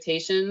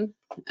precipitation.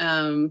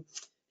 And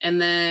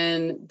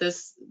then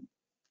this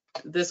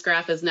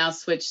graph is now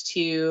switched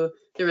to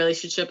the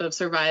relationship of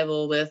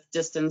survival with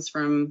distance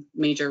from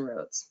major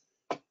roads.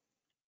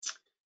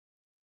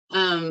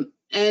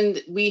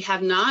 And we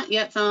have not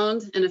yet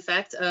found an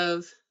effect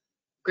of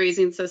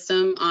grazing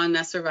system on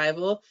nest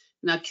survival.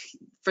 Now,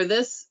 for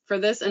this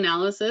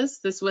analysis,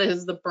 this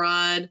was the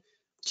broad,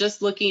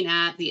 just looking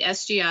at the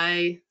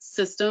SGI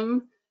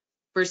system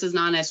versus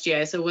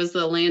non-SGI. So was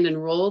the land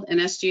enrolled in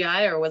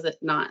SGI or was it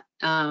not?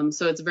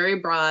 So it's very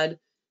broad.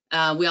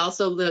 We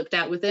also looked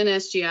at within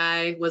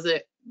SGI, was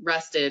it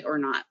rested or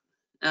not?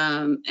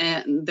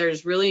 And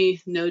there's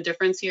really no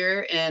difference here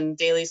in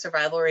daily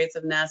survival rates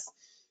of nests.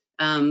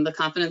 The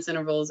confidence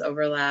intervals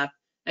overlap.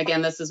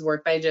 Again, this is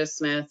work by Joe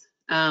Smith.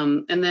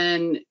 And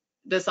then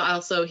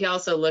he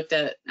also looked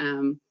at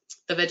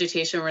the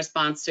vegetation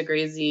response to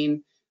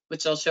grazing,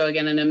 which I'll show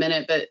again in a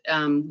minute, but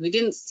we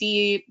didn't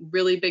see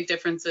really big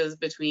differences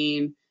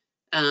between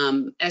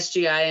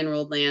SGI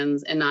enrolled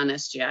lands and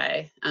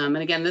non-SGI. And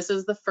again, this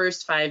is the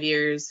first 5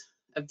 years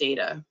of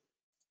data.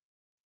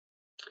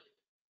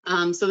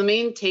 So the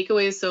main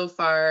takeaways so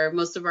far,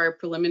 most of our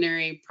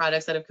preliminary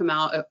products that have come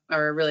out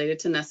are related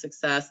to nest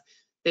success.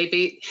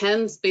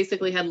 Hens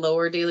basically had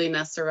lower daily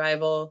nest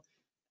survival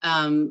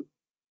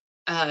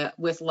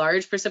with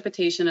large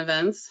precipitation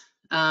events.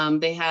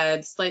 They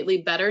had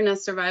slightly better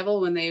nest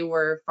survival when they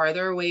were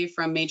farther away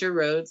from major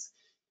roads.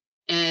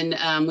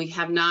 And we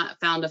have not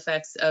found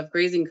effects of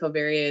grazing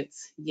covariates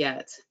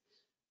yet.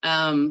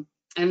 And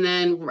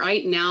then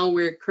right now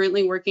we're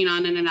currently working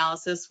on an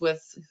analysis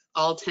with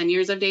all 10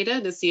 years of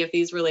data to see if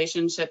these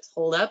relationships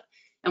hold up.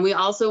 And we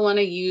also want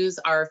to use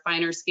our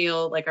finer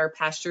scale, like our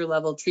pasture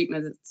level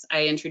treatments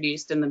I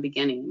introduced in the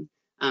beginning.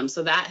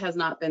 So that has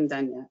not been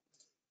done yet.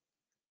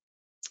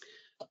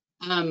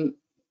 And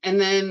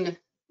then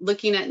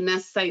looking at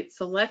nest site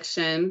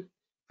selection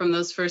from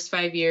those first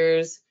 5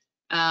 years,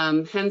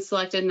 hens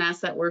selected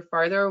nests that were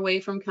farther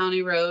away from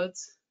county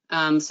roads.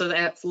 So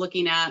that's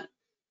looking at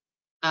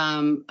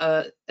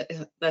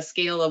the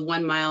scale of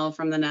 1 mile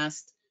from the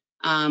nest.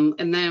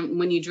 And then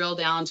when you drill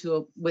down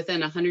to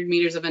within 100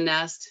 meters of a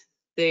nest,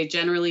 they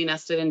generally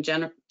nested in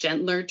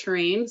gentler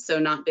terrain, so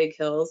not big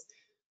hills.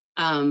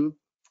 When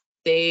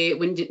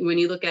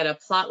you look at a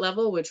plot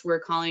level, which we're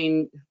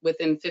calling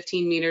within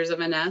 15 meters of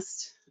a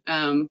nest,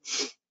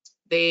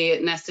 they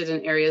nested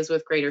in areas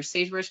with greater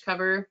sagebrush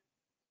cover,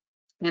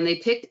 and they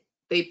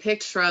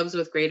picked shrubs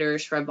with greater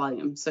shrub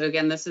volume. So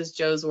again, this is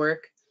Joe's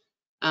work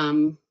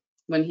when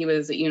he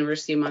was at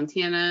University of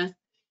Montana.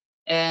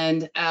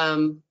 And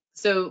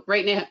so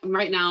right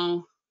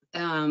now,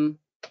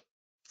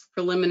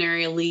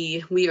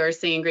 preliminarily, we are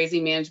seeing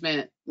grazing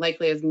management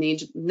likely has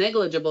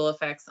negligible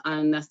effects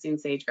on nesting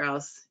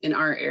sage-grouse in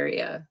our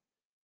area.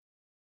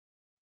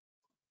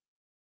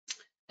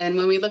 And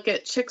when we look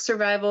at chick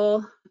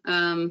survival,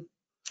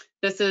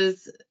 this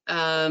is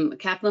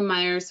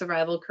Kaplan-Meier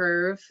survival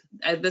curve.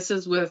 This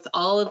is with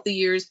all of the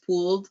years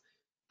pooled.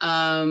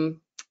 And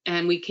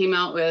we came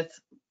out with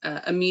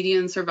a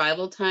median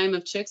survival time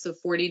of chicks of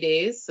 40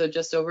 days, so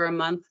just over a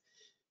month,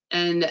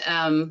 and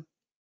a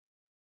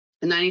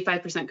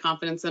 95%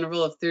 confidence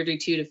interval of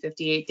 32 to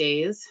 58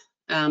 days.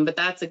 But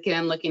that's,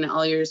 again, looking at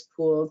all years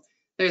pooled.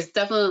 There's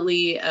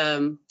definitely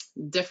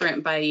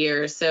different by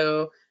year.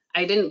 So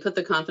I didn't put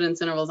the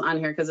confidence intervals on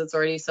here because it's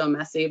already so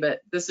messy,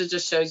 but this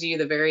just shows you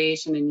the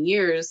variation in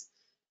years.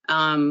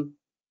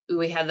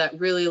 We had that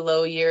really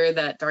low year,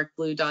 that dark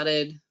blue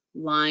dotted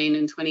line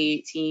in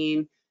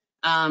 2018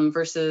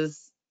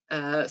 versus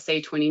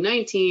say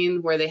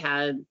 2019, where they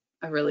had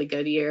a really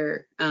good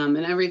year, and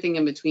everything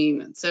in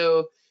between.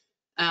 So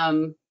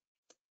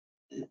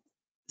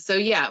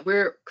yeah,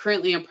 we're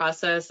currently in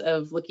process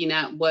of looking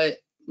at what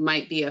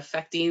might be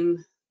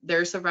affecting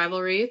their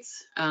survival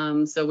rates.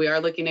 So we are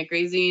looking at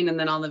grazing and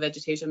then all the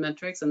vegetation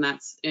metrics, and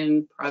that's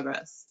in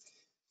progress.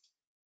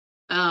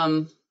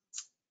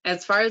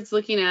 As far as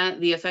looking at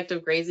the effect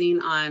of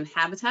grazing on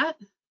habitat,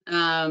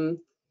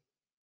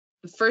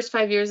 the first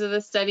 5 years of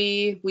the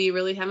study, we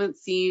really haven't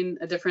seen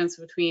a difference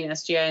between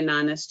SGI and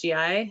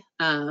non-SGI.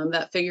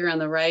 That figure on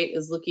the right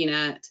is looking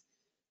at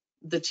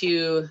the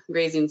two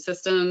grazing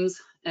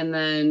systems, and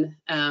then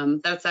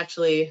that's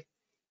actually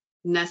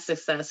nest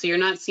success. So you're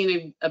not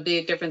seeing a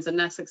big difference in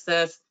nest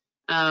success.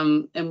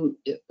 And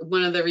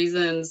one of the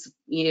reasons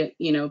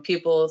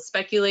people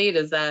speculate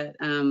is that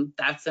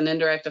that's an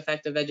indirect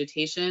effect of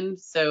vegetation.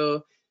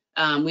 So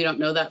we don't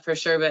know that for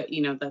sure, but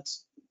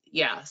that's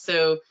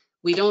So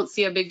we don't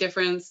see a big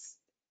difference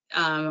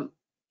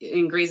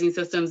in grazing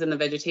systems in the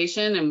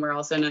vegetation, and we're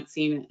also not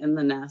seeing it in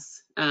the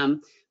nests.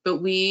 But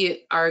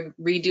we are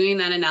redoing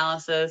that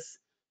analysis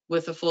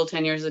with the full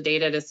 10 years of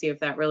data to see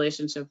if that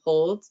relationship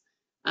holds.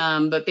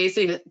 But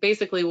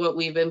basically what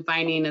we've been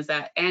finding is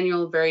that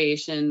annual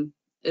variation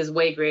is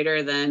way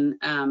greater than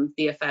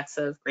the effects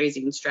of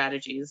grazing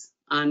strategies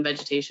on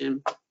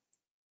vegetation,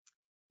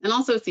 and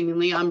also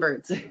seemingly on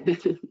birds.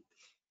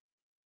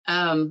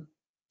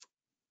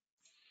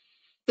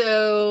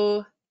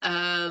 The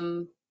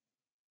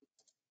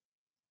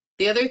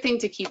other thing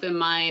to keep in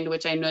mind,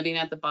 which I'm noting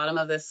at the bottom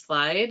of this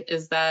slide,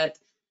 is that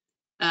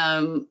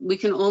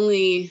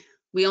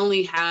we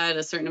only had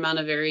a certain amount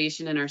of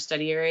variation in our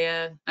study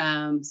area.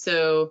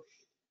 So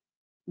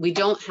we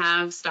don't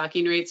have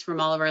stocking rates from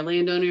all of our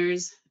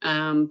landowners,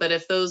 but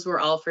if those were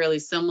all fairly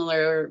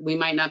similar, we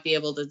might not be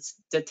able to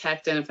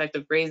detect an effect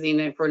of grazing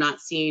if we're not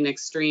seeing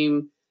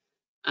extreme,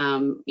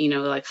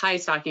 like high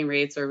stocking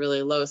rates or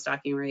really low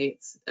stocking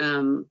rates.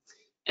 And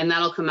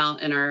that'll come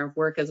out in our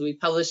work as we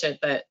publish it,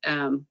 but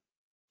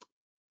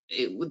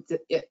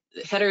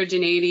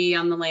heterogeneity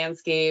on the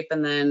landscape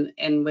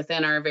and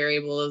within our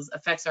variables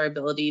affects our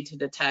ability to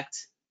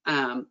detect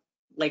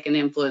like an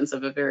influence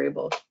of a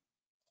variable.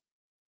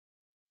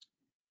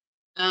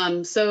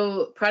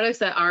 So products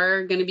that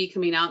are going to be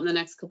coming out in the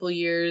next couple of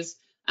years,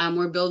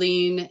 we're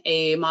building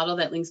a model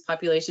that links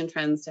population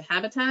trends to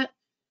habitat.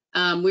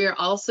 We are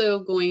also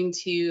going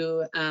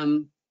to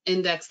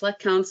index let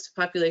counts to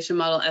population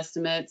model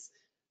estimates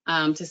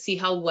to see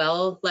how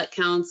well let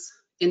counts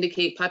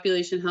indicate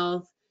population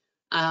health.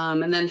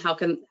 And then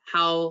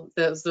how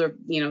those are,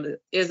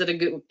 is it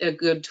a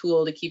good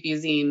tool to keep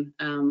using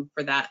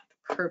for that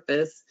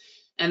purpose?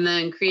 And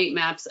then create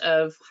maps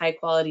of high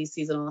quality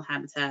seasonal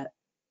habitat.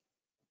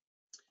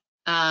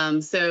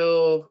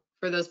 So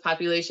for those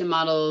population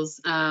models,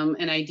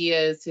 an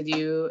idea is to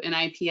do an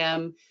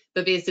IPM,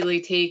 but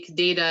basically take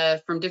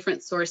data from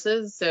different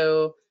sources.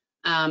 So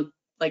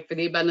like for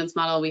the abundance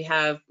model, we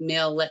have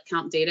male let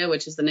count data,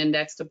 which is an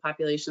index to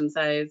population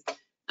size.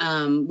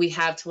 We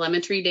have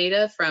telemetry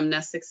data from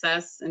nest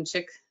success and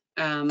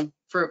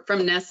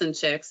from nests and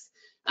chicks,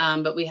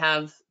 but we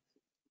have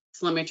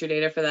telemetry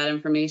data for that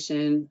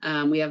information.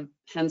 We have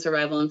hen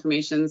survival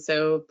information.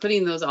 So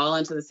putting those all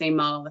into the same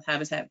model with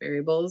habitat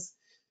variables.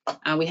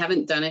 We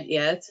haven't done it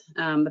yet,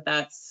 but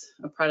that's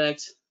a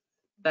product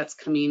that's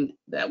coming,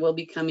 that will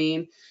be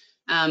coming.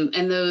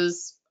 And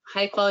those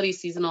high quality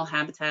seasonal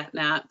habitat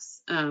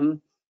maps.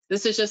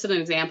 This is just an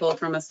example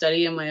from a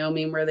study in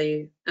Wyoming where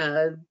they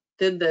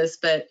did this,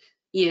 but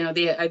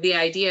the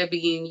idea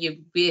being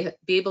you'd be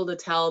able to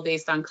tell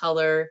based on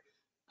color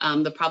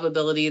the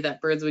probability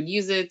that birds would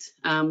use it.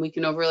 We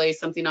can overlay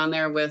something on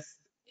there with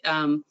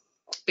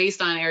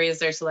based on areas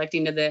they're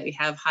selecting that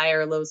have high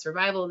or low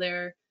survival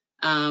there.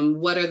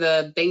 What are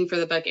the bang for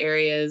the buck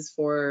areas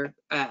for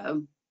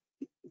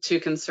to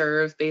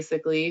conserve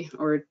basically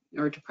or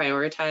to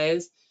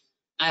prioritize,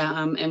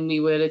 and we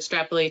would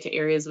extrapolate to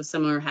areas with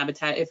similar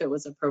habitat if it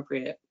was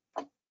appropriate.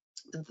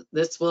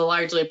 This will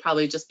largely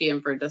probably just be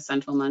inferred to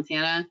central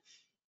Montana.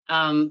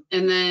 And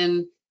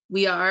then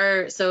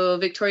so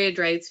Victoria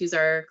Dreitz, who's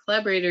our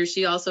collaborator,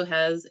 she also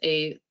has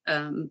a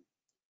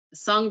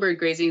songbird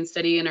grazing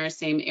study in our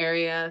same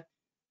area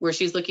where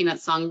she's looking at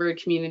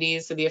songbird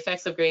communities, so the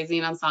effects of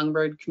grazing on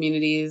songbird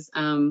communities,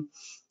 and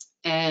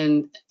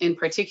in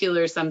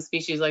particular some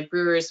species like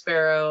brewer's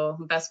sparrow,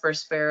 vesper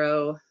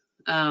sparrow.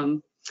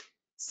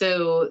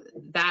 So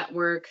that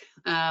work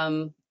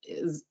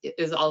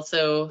is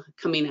also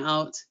coming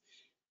out.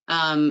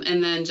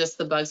 And then just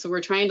the bugs. So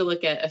we're trying to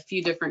look at a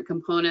few different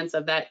components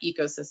of that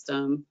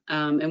ecosystem,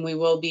 and we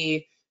will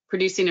be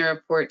producing a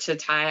report to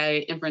tie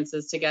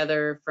inferences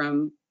together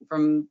from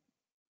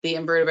the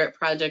invertebrate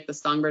project, the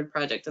songbird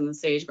project, and the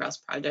sage-grouse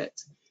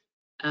project.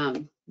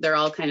 They're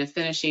all kind of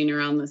finishing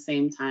around the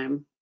same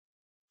time.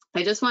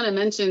 I just want to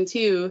mention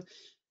too,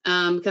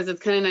 because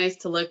it's kind of nice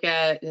to look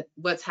at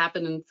what's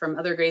happening from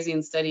other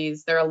grazing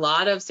studies. There are a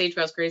lot of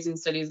sage-grouse grazing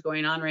studies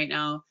going on right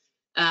now.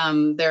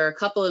 There are a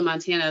couple in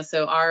Montana,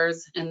 so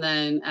ours, and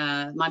then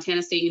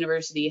Montana State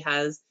University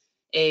has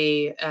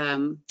a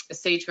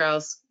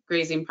sage-grouse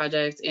grazing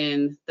project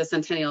in the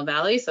Centennial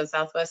Valley, so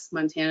southwest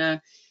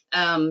Montana.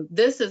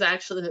 This is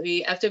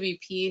actually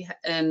FWP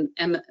and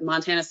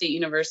Montana State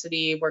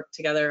University worked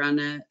together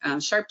on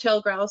a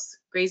sharp-tailed grouse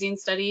grazing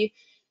study.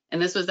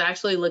 And this was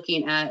actually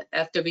looking at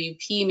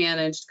FWP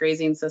managed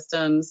grazing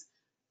systems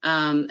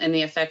and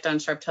the effect on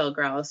sharp-tailed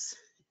grouse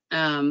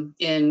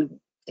in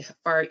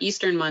far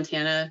eastern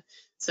Montana,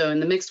 so in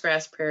the mixed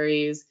grass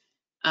prairies.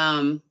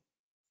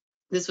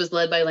 This was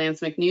led by Lance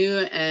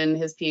McNew and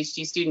his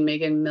PhD student,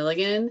 Megan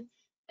Milligan.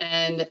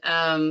 And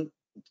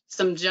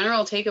some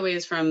general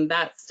takeaways from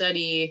that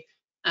study,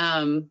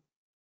 again,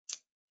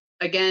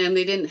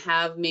 they didn't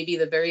have maybe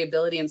the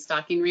variability in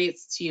stocking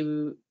rates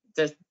to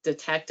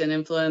detect an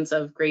influence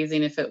of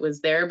grazing if it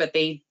was there, but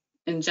they,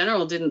 in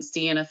general, didn't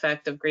see an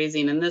effect of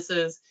grazing. And this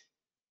is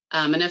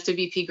an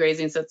FWP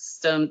grazing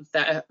system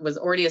that was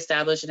already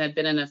established and had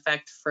been in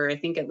effect for, I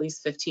think, at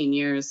least 15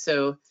 years.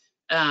 So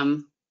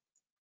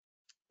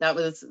that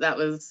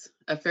was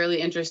a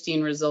fairly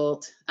interesting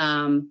result.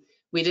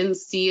 We didn't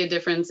see a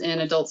difference in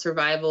adult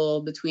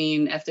survival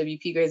between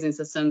FWP grazing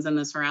systems and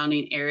the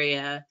surrounding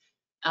area,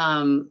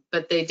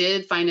 but they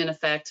did find an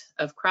effect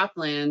of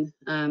cropland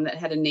that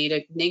had a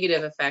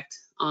negative effect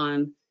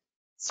on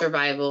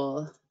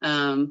survival.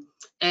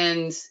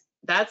 And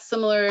that's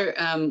similar.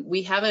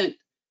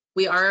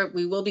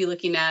 We will be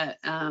looking at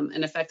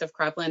an effect of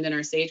cropland in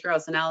our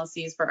sage-grouse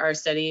analyses for our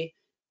study.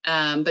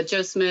 But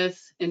Joe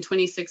Smith in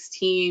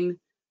 2016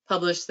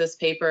 published this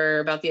paper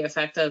about the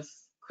effect of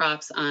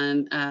crops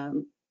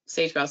on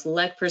sage-grouse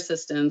lek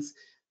persistence.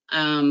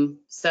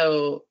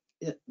 So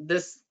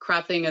this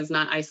cropping is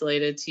not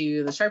isolated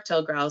to the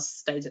sharp-tailed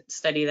grouse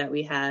study that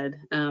we had.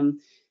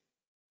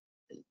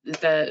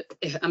 The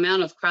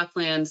amount of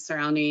cropland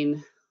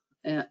surrounding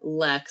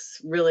leks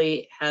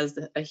really has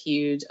a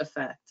huge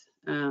effect.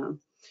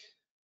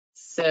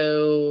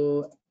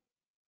 So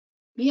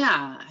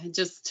yeah,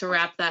 just to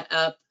wrap that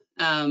up,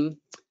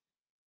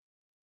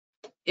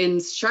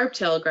 in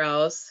sharp-tailed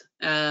grouse,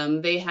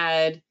 they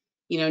had,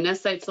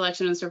 nest site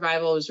selection and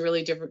survival was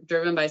really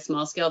driven by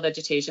small-scale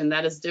vegetation.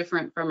 That is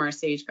different from our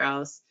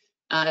sage-grouse,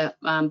 but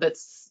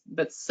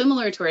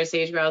similar to our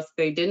sage-grouse,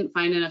 they didn't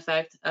find an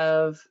effect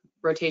of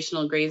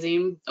rotational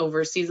grazing.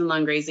 Over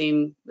season-long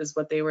grazing is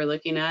what they were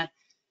looking at,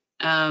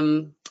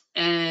 and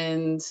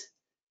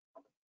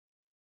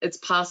it's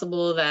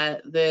possible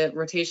that the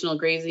rotational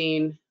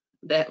grazing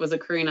that was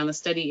occurring on the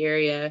study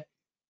area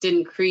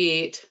didn't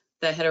create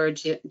the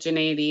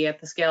heterogeneity at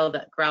the scale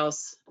that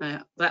grouse,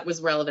 that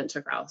was relevant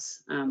to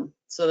grouse.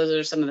 So those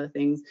are some of the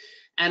things.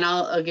 And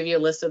I'll give you a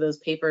list of those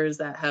papers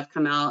that have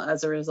come out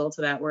as a result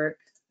of that work.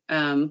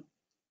 So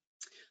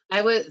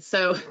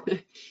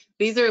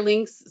these are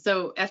links.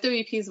 So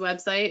FWP's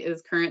website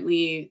is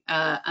currently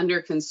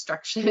under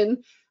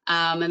construction.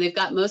 And they've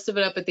got most of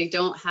it up, but they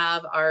don't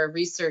have our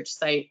research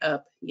site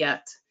up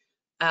yet.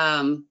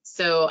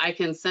 So I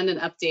can send an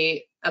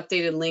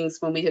updated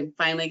links when we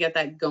finally get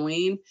that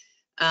going.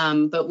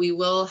 But we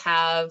will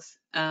have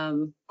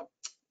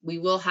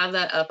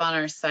that up on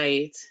our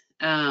site,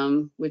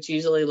 which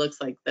usually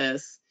looks like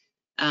this.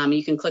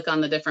 You can click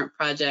on the different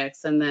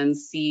projects and then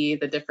see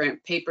the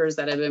different papers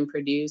that have been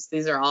produced.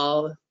 These are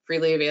all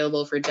freely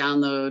available for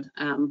download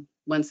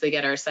once they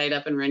get our site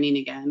up and running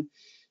again.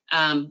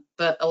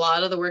 But a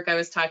lot of the work I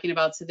was talking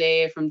about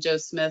today from Joe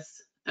Smith,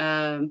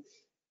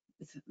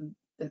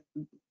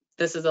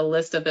 this is a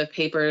list of the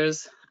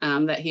papers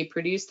that he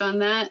produced on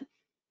that.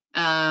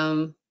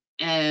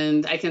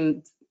 And I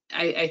think,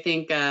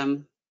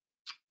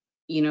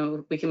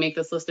 we can make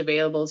this list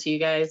available to you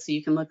guys so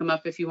you can look them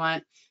up if you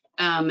want.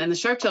 And the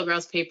sharp-tailed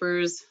grouse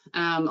papers,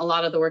 a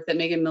lot of the work that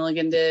Megan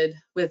Milligan did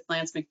with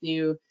Lance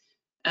McNew,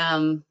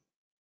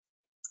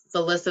 it's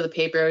a list of the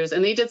papers,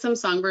 and they did some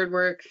songbird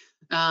work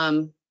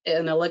and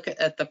a look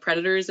at the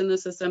predators in the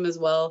system as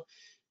well.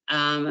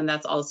 And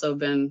that's also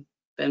been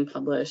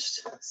published.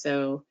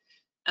 So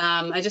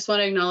I just want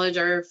to acknowledge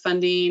our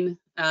funding.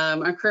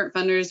 Our current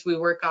funders, we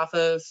work off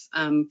of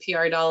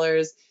PR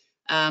dollars,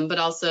 but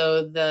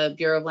also the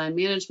Bureau of Land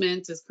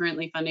Management is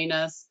currently funding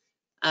us.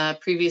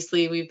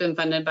 Previously, we've been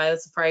funded by the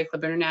Safari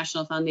Club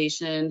International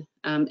Foundation,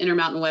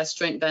 Intermountain West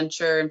Joint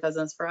Venture, and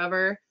Pheasants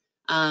Forever,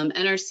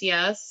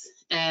 NRCS,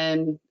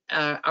 and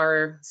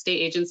our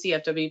state agency,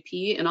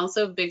 FWP, and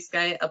also Big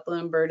Sky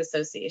Upland Bird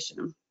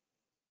Association.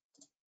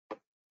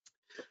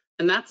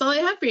 And that's all I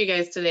have for you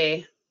guys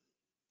today.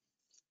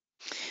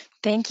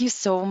 Thank you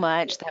so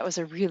much. That was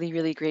a really,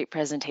 really great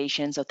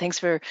presentation. So thanks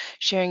for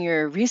sharing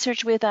your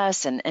research with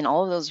us and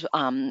all of those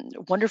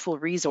wonderful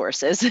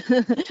resources.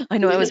 I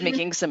know I was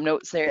making some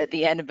notes there at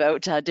the end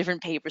about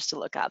different papers to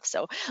look up.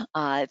 So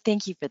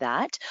thank you for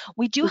that.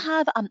 We do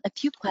have a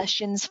few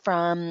questions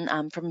from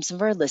some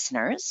of our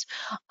listeners.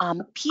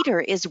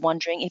 Peter is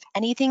wondering if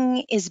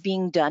anything is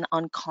being done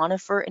on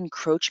conifer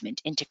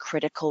encroachment into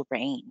critical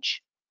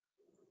range.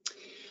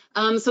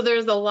 So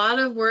there's a lot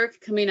of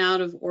work coming out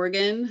of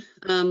Oregon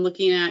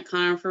looking at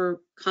conifer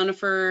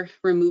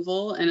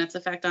removal and its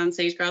effect on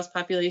sage-grouse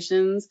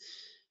populations.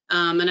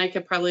 And I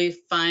could probably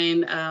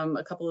find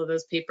a couple of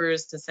those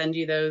papers to send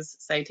you those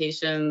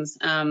citations.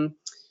 So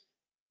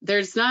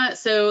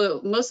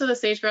most of the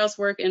sage-grouse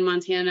work in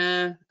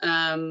Montana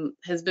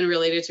has been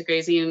related to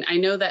grazing. I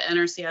know that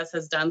NRCS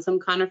has done some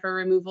conifer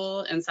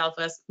removal in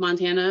Southwest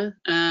Montana,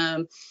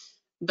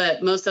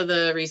 but most of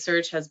the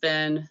research has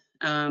been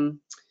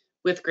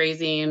with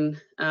grazing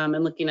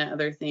and looking at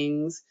other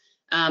things.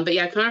 But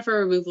yeah, conifer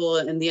removal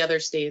in the other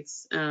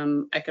states,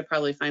 I could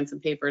probably find some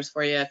papers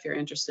for you if you're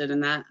interested in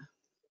that.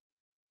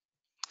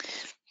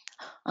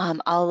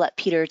 I'll let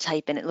Peter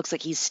type in. It looks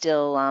like he's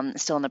still on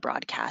the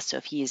broadcast, so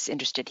if he's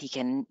interested, he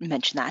can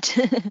mention that.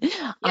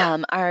 Yeah.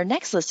 Our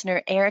next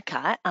listener,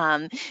 Erica,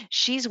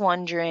 she's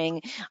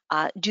wondering,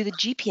 do the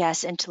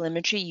GPS and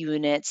telemetry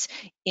units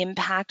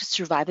impact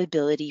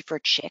survivability for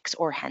chicks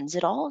or hens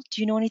at all?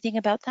 Do you know anything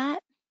about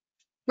that?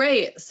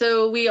 Right.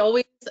 So we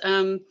always,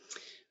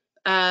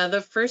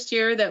 the first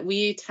year that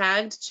we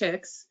tagged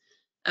chicks,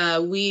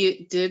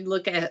 we did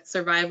look at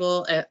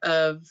survival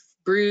of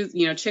broods,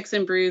 chicks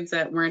and broods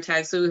that weren't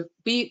tagged. So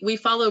we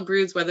follow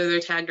broods whether they're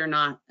tagged or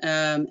not,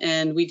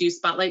 and we do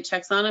spotlight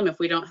checks on them if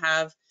we don't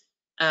have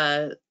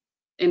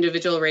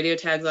individual radio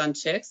tags on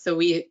chicks. So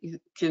we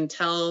can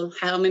tell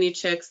how many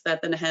chicks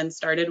that the hen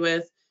started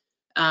with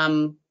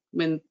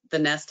when the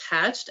nest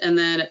hatched, and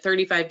then at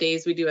 35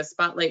 days we do a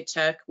spotlight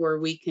check where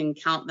we can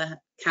count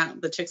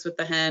the chicks with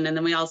the hen, and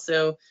then we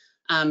also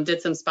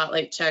did some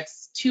spotlight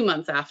checks 2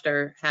 months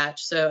after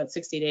hatch, so at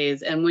 60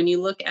 days. And when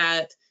you look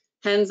at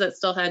hens that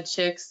still had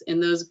chicks in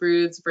those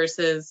broods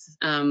versus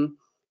hens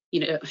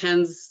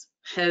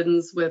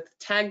with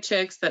tag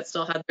chicks that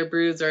still had their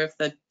broods, or if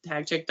the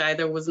tag chick died,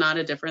 there was not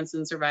a difference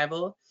in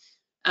survival.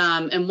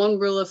 And one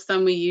rule of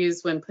thumb we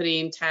use when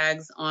putting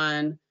tags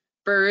on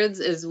birds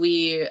is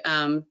we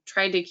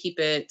try to keep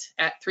it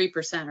at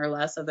 3% or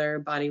less of their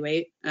body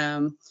weight.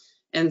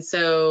 And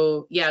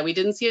so, yeah, we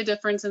didn't see a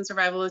difference in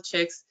survival of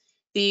chicks.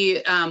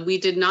 We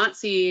did not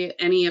see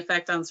any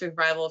effect on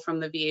survival from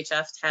the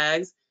VHF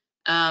tags,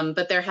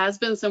 but there has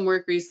been some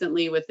work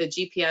recently with the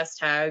GPS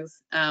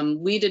tags.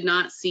 We did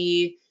not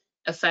see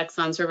effects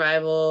on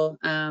survival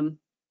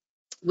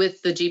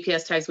with the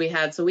GPS tags we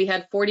had. So we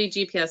had 40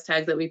 GPS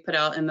tags that we put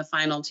out in the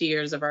final 2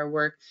 years of our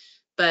work.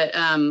 But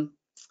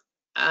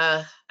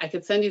I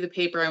could send you the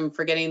paper. I'm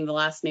forgetting the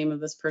last name of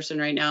this person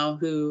right now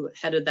who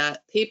headed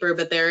that paper,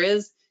 but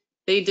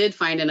they did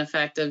find an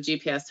effect of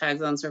GPS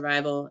tags on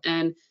survival.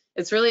 And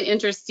it's really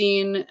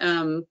interesting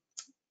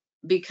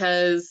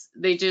because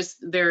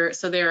they're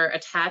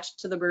attached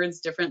to the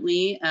birds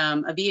differently.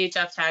 A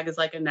VHF tag is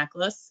like a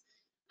necklace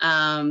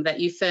that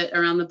you fit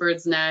around the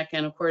bird's neck.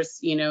 And of course,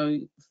 we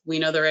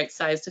know the right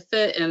size to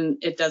fit, and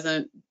it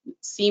doesn't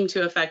seem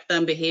to affect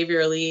them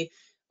behaviorally.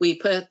 We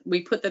put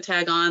the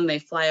tag on, they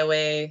fly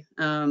away.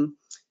 The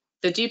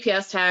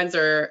GPS tags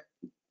are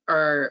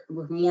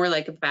more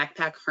like a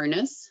backpack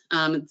harness.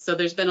 So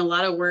there's been a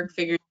lot of work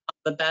figuring out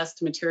the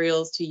best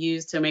materials to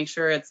use to make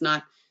sure it's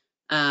not,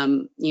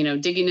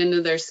 digging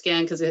into their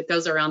skin, because it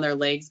goes around their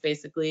legs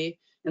basically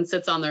and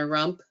sits on their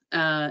rump.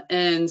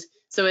 And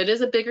so it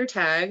is a bigger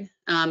tag.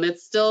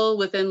 It's still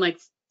within like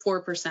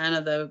 4%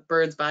 of the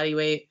bird's body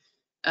weight.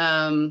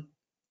 But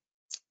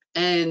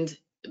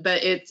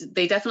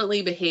they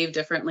definitely behave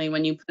differently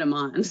when you put them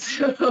on.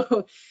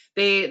 So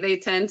they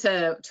tend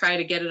to try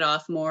to get it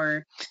off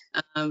more.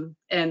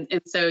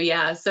 And so,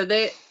 yeah, so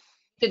they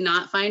did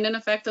not find an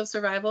effect of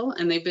survival,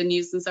 and they've been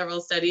used in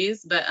several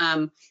studies, but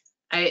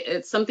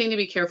it's something to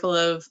be careful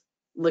of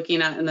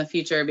looking at in the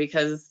future,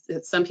 because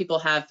some people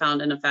have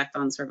found an effect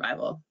on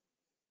survival.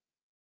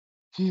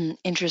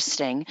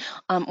 Interesting.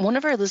 One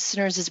of our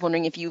listeners is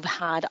wondering if you've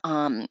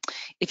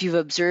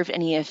observed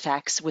any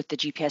effects with the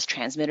GPS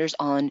transmitters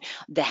on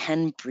the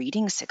hen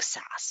breeding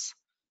success.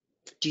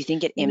 Do you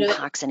think it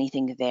impacts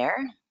anything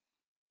there?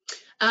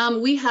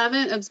 We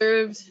haven't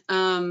observed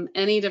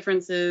any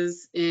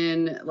differences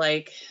in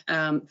like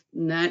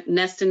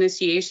nest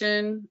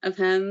initiation of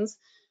hens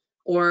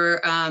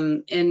or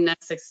in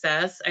nest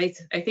success. I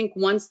think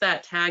once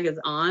that tag is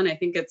on, I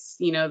think it's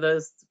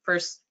those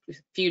first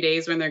few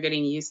days when they're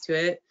getting used to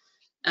it.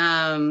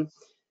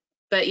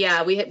 But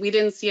yeah, we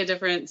didn't see a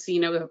difference.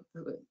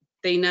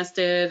 They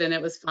nested and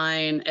it was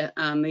fine.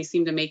 They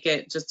seemed to make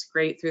it just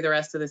great through the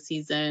rest of the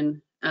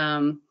season.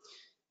 And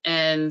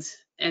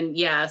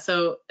yeah,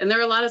 and there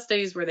are a lot of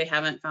studies where they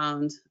haven't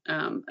found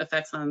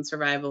effects on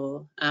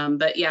survival.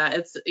 But yeah,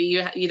 it's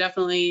you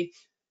definitely.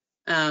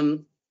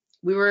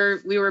 We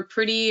were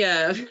pretty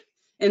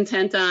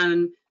intent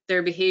on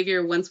their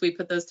behavior once we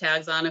put those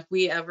tags on. If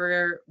we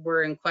ever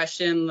were in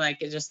question,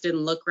 like it just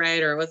didn't look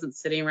right or it wasn't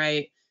sitting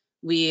right,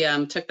 we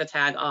took the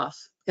tag off,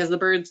 because the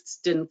birds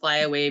didn't fly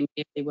away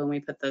immediately when we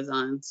put those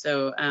on.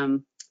 So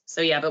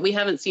yeah, but we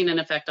haven't seen an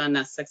effect on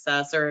nest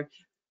success or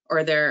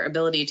their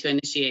ability to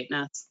initiate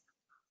nests.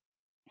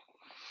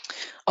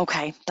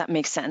 Okay, that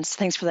makes sense.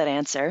 Thanks for that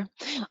answer.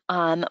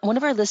 One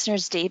of our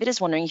listeners, David,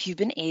 is wondering if you've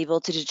been able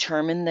to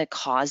determine the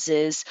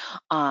causes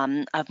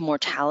of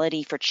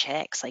mortality for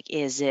chicks. Like,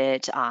 is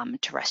it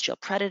terrestrial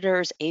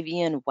predators,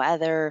 avian,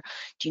 weather?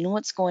 Do you know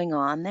what's going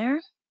on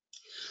there?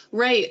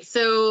 Right.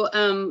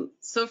 So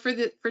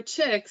for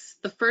chicks,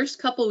 the first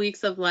couple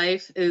weeks of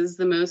life is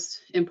the most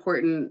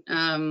important.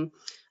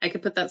 I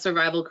could put that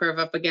survival curve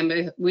up again,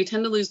 but we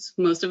tend to lose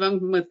most of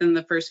them within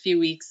the first few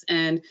weeks,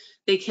 and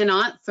they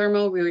cannot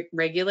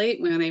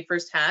thermoregulate when they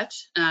first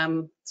hatch.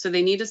 So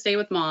they need to stay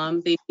with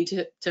mom. They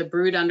need to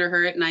brood under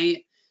her at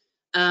night,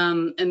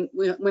 and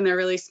when they're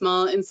really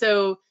small. And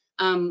so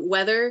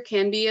weather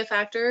can be a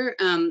factor,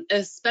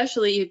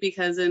 especially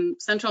because in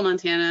central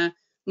Montana,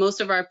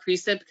 most of our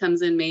precip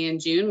comes in May and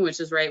June, which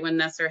is right when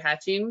nests are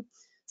hatching.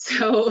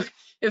 So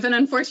if an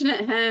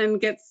unfortunate hen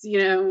gets,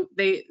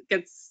 they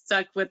get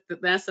stuck with the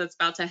nest that's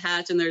about to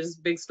hatch and there's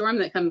a big storm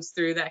that comes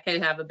through, that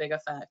could have a big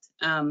effect.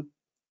 Not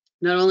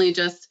only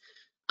just,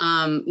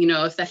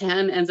 if the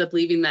hen ends up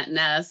leaving that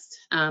nest,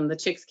 the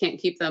chicks can't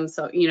keep them.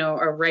 So,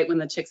 or right when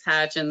the chicks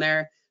hatch and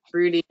they're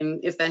brooding,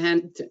 if the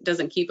hen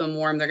doesn't keep them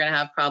warm, they're going to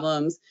have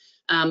problems.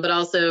 But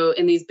also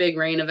in these big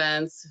rain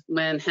events,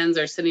 when hens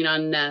are sitting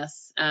on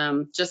nests,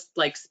 just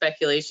like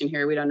speculation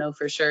here, we don't know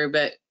for sure,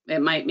 but it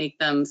might make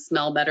them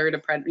smell better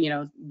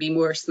to, be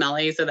more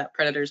smelly so that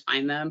predators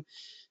find them.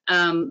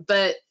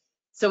 But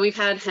so we've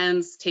had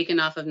hens taken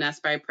off of nests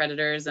by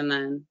predators, and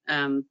then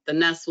the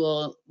nests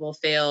will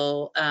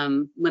fail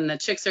when the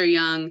chicks are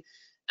young.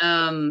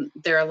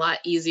 They're a lot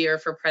easier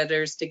for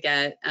predators to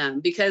get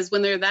because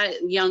when they're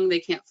that young,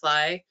 they can't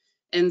fly,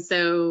 and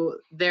so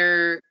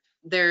their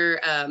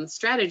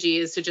strategy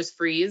is to just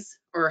freeze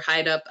or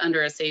hide up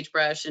under a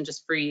sagebrush and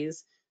just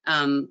freeze,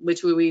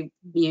 which we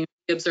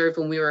observed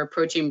when we were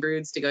approaching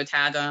broods to go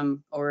tag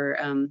them, or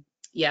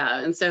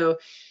and so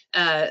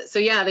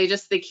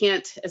they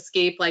can't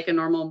escape like a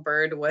normal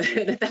bird would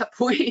at that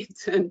point.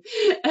 and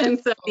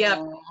so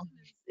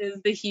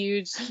is the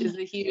huge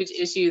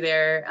issue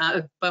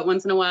there. But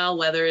once in a while,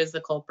 weather is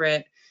the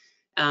culprit.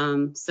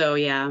 So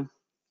yeah.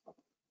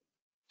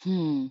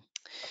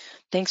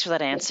 Thanks for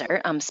that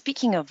answer.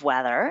 Speaking of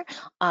weather,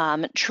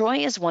 Troy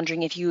is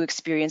wondering if you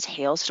experience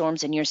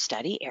hailstorms in your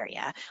study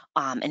area,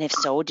 and if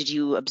so, did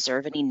you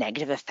observe any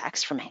negative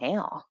effects from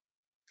hail?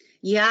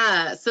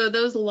 Yeah, so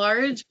those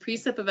large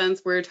precip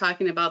events we're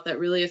talking about that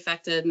really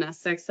affected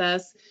nest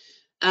success,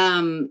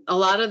 a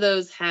lot of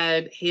those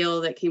had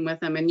hail that came with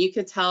them, and you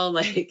could tell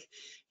like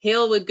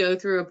hail would go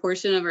through a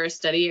portion of our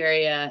study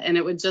area and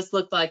it would just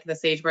look like the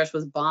sagebrush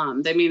was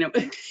bombed. I mean,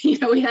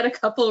 we had a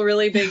couple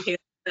really big hail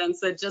events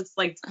that just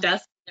like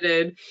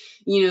decimated,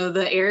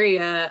 the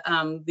area,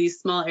 these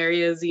small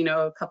areas,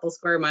 a couple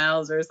square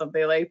miles or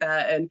something like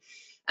that. And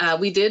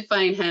we did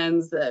find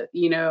hens that,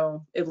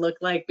 it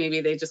looked like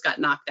maybe they just got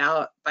knocked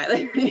out by the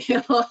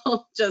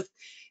hail. Just,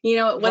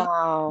 it wasn't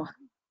Wow.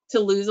 to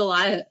lose a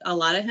lot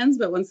of hens,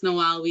 but once in a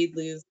while we'd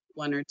lose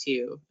one or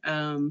two.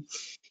 And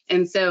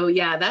so,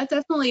 yeah, that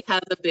definitely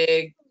has a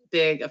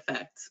big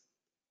effect.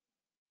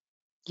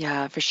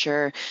 Yeah, for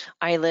sure.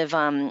 I live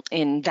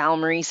in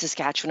Val-Marie,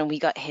 Saskatchewan, and we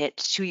got hit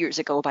 2 years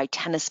ago by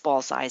tennis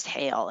ball sized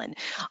hail. And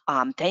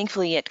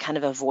thankfully, it kind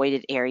of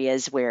avoided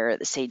areas where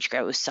the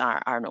sage-grouse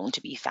are known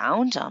to be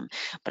found.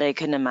 But I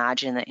couldn't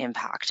imagine the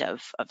impact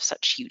of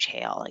such huge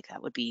hail. Like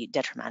that would be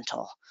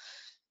detrimental.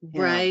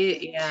 Yeah.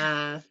 Right.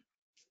 Yeah.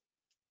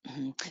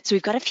 So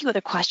we've got a few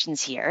other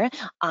questions here.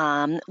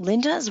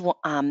 Linda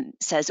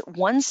says,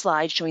 one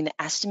slide showing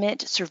the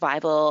estimate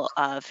survival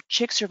of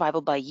chick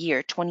survival by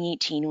year,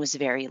 2018 was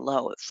very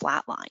low, it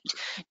flatlined.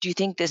 Do you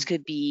think this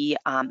could be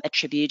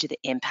attributed to the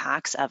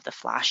impacts of the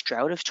flash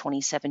drought of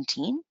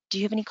 2017? Do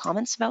you have any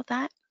comments about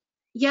that?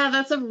 Yeah,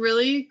 that's a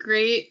really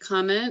great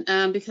comment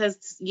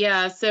because,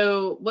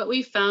 so what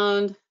we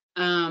found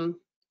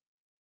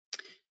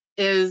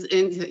is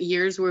in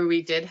years where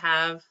we did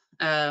have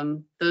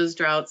those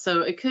droughts.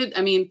 So it could,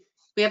 we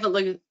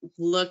haven't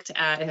looked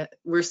at it.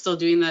 We're still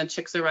doing the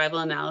chick survival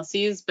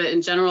analyses, but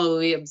in general,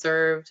 we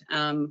observed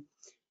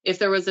if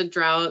there was a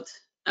drought,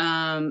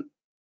 and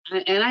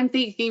I'm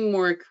thinking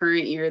more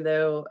current year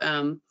though,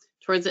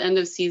 towards the end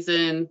of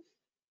season,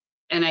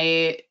 and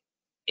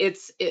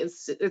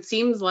it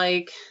seems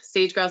like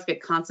sage-grouse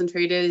get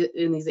concentrated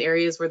in these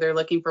areas where they're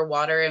looking for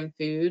water and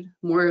food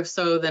more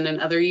so than in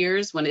other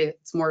years when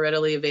it's more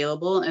readily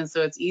available. And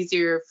so it's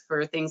easier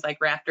for things like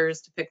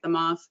raptors to pick them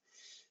off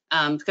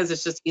because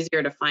it's just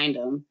easier to find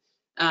them.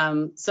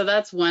 So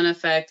that's one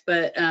effect.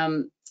 But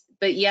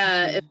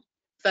yeah,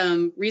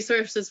 if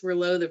resources were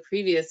low the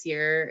previous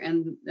year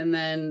and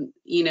then,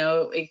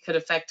 it could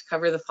affect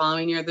cover the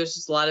following year. There's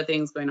just a lot of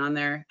things going on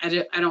there. I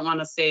don't want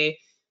to say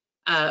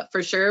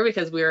for sure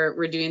because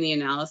we're doing the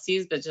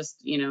analyses, but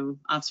just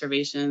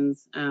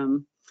observations.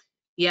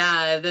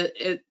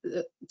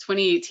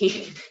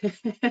 2018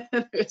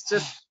 it's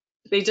just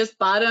they just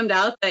bottomed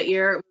out that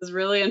year. It was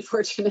really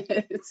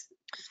unfortunate.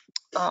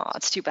 Oh,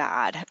 it's too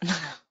bad.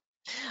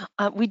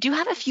 We do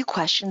have a few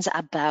questions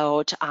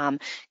about kind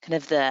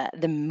of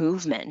the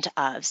movement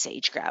of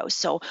sage grouse.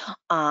 So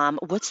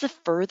what's the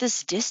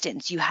furthest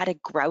distance you had a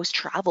grouse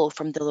travel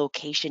from the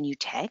location you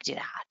tagged it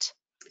at?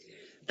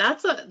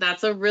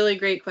 That's a really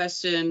great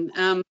question.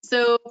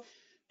 So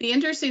the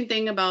interesting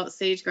thing about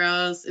sage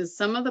grouse is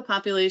some of the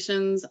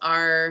populations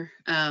are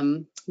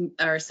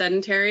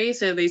sedentary,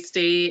 so they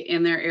stay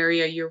in their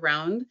area year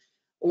round.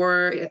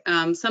 Or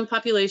some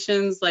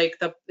populations, like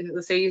the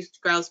sage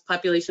grouse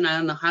population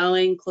on the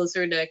Highland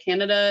closer to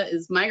Canada,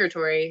 is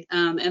migratory,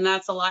 and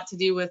that's a lot to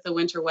do with the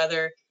winter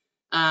weather.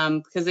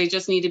 Because they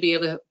just need to be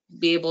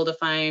able to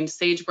find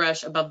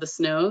sagebrush above the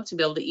snow to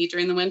be able to eat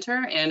during the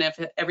winter. And if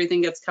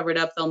everything gets covered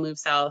up, they'll move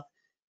south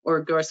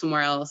or go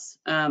somewhere else.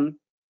 And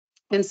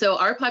so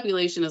our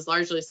population is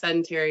largely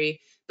sedentary,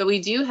 But we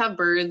do have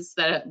birds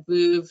that have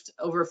moved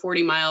over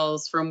 40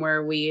 miles from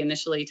where we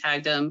initially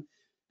tagged them.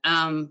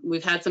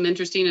 We've had some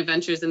interesting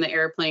adventures in the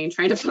airplane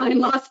trying to find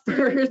lost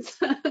birds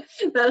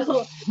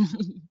that'll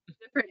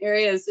different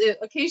areas.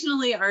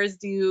 Occasionally ours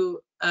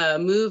do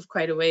move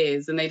quite a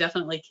ways, and they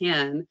definitely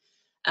can.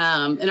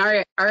 In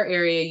our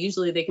area,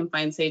 usually they can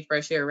find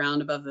sagebrush year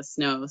round above the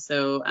snow.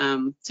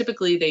 So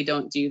typically they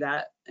don't do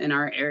that in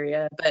our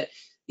area. But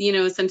you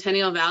know,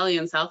 Centennial Valley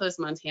in Southwest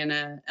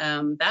Montana,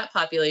 that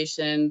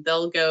population,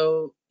 they'll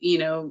go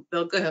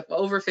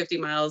over 50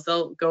 miles.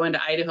 They'll go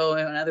into Idaho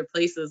and other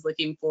places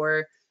looking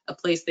for a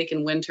place they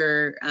can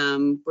winter,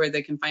 where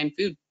they can find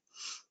food.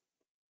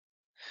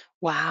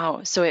 Wow.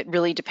 So it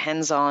really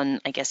depends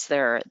on, I guess,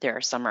 their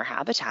summer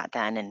habitat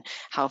then and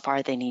how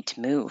far they need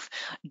to move.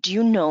 Do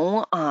you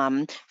know,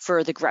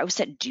 for the grouse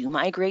that do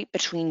migrate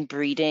between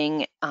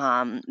breeding,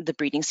 the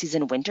breeding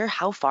season and winter,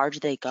 how far do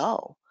they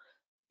go?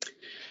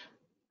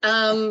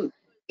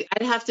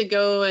 I'd have to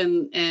go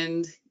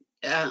and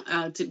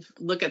to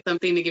look at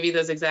something to give you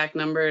those exact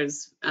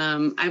numbers.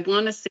 I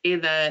want to say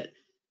that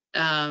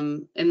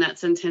in that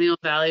Centennial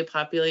Valley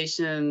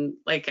population,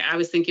 like I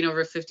was thinking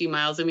over 50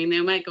 miles. I mean, they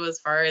might go as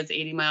far as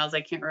 80 miles.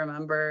 I can't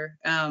remember.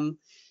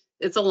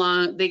 It's a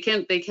long, they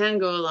can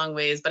go a long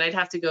ways, but I'd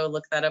have to go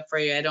look that up for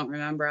you. I don't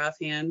remember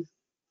offhand.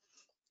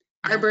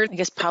 Our Yeah, birds, I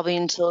guess probably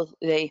until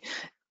they,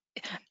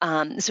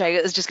 so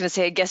I was just going to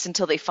say, I guess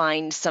until they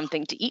find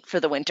something to eat for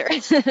the winter.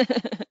 Like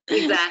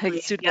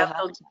exactly. suitable Yeah,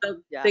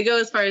 habitat. Yeah. they go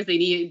as far as they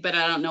need, but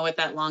I don't know what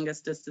that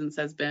longest distance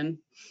has been.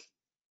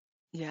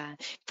 Yeah.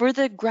 For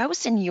the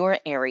grouse in your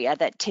area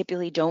that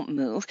typically don't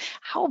move,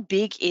 how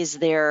big is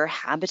their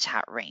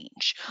habitat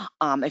range?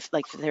 If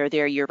like they're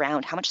there year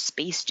round, how much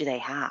space do they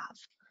have?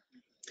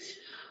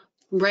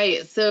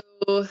 Right. So,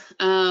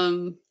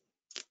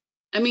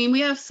 I mean, we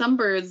have some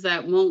birds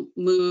that won't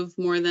move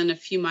more than a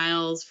few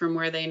miles from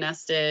where they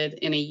nested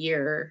in a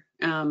year.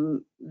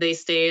 They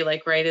stay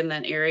like right in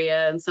that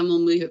area, and some will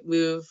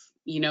move,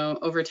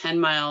 over 10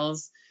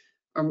 miles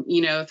or,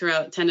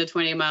 throughout 10 to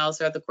 20 miles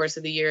throughout the course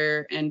of the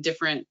year and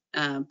different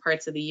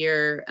parts of the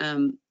year.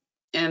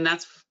 And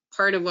that's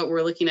part of what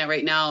we're looking at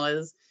right now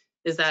is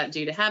that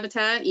due to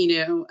habitat,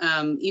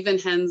 even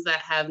hens that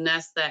have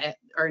nests that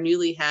are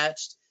newly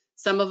hatched,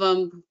 some of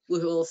them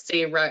will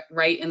stay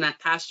right in that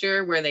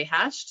pasture where they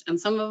hatched,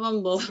 and some of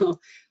them will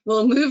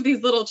move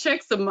these little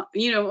chicks,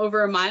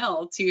 over a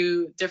mile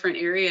to different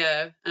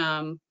area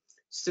to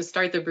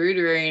start the brood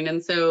rearing.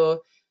 And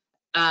so,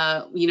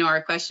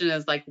 our question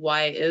is like,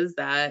 why is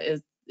that?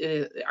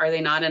 Are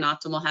they not in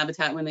optimal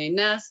habitat when they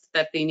nest?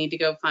 That they need to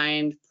go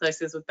find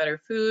places with better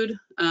food?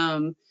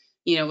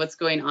 What's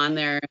going on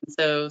there? And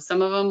so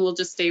some of them will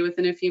just stay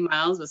within a few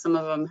miles, but some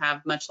of them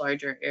have much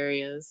larger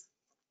areas.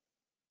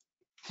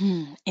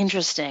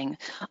 Interesting.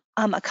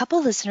 A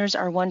couple listeners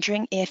are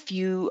wondering if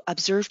you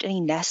observed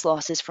any nest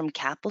losses from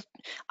cattle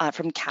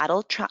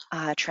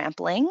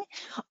trampling,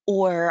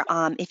 or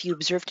if you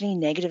observed any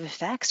negative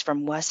effects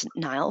from West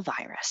Nile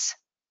virus.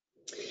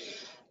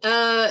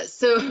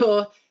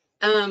 So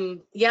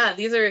yeah,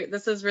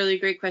 this is really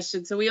great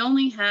question. So we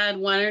only had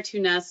 1 or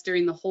 2 nests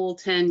during the whole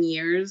 10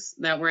 years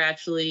that were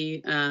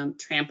actually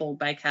trampled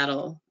by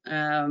cattle.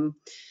 And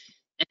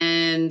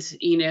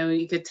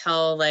you could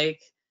tell,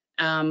 like,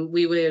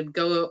 we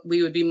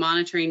would be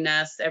monitoring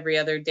nests every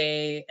other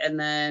day, and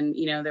then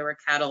there were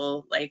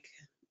cattle like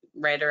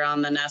right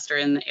around the nest or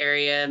in the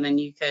area, and then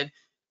you could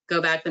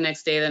go back the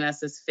next day, the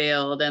nest has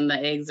failed and the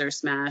eggs are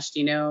smashed,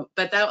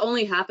 but that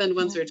only happened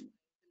once or twice.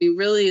 We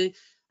really,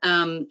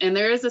 and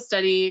there is a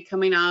study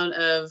coming out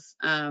of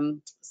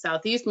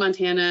Southeast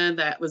Montana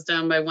that was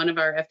done by one of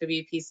our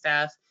FWP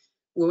staff,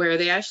 where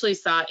they actually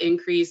saw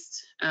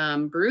increased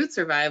brood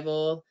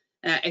survival.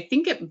 I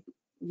think it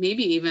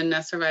maybe even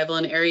nest survival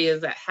in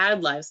areas that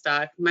had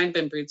livestock, might have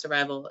been brood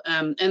survival.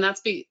 And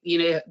that's, they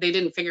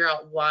didn't figure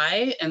out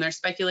why. And their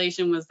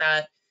speculation was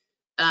that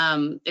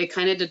it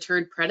kind of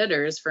deterred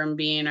predators from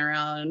being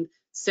around.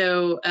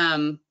 So,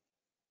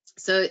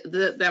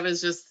 that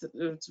was just,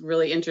 it's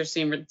really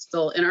interesting. But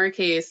still, in our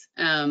case,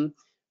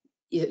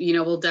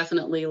 we'll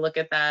definitely look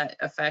at that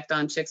effect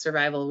on chick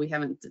survival. We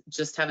haven't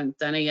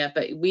done it yet,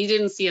 but we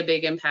didn't see a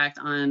big impact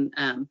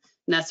on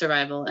nest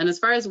survival. And as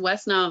far as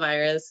West Nile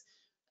virus,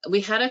 we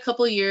had a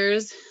couple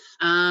years,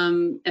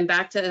 and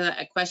back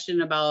to a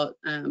question about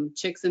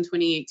chicks in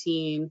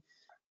 2018.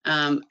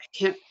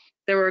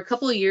 There were a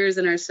couple of years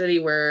in our study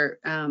where,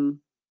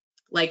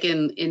 like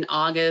in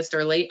August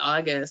or late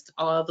August,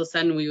 all of a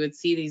sudden we would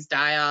see these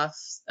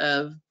die-offs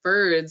of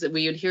birds.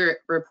 We would hear it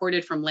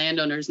reported from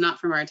landowners,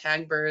 not from our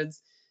tag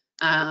birds.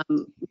 Once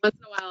in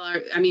a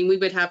while, we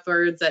would have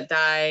birds that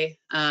die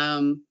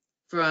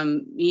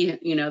from,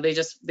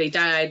 they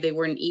died, they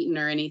weren't eaten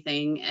or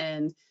anything.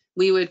 And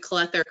we would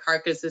collect their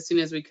carcass as soon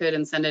as we could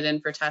and send it in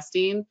for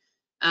testing.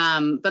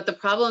 But the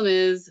problem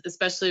is,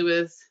 especially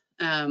with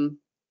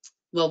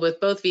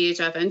both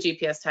VHF and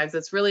GPS tags,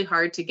 it's really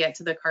hard to get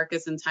to the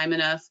carcass in time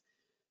enough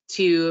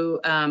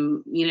to,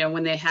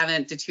 when they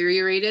haven't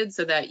deteriorated,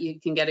 so that you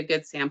can get a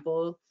good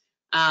sample.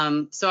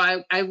 So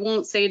I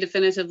won't say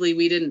definitively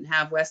we didn't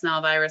have West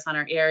Nile virus on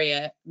our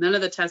area. None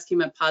of the tests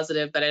came up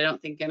positive, but I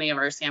don't think any of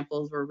our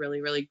samples were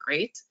really, really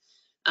great.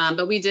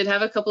 But we did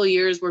have a couple of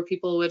years where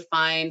people would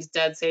find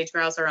dead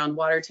sage-grouse around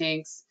water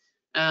tanks,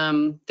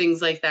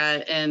 things like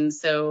that. And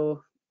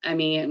so, I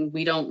mean,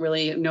 we don't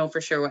really know for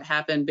sure what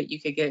happened, but you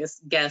could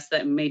guess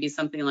that maybe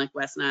something like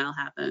West Nile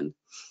happened.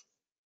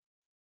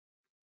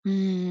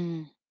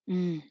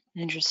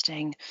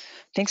 Interesting.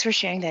 Thanks for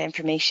sharing that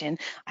information.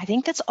 I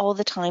think that's all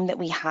the time that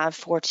we have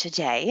for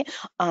today.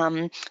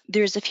 Um,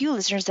 there's a few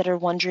listeners that are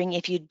wondering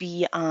if you'd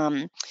be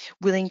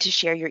willing to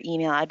share your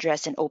email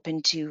address and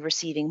open to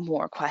receiving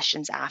more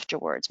questions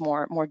afterwards,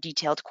 more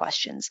detailed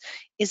questions.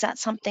 Is that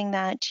something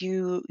that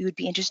you would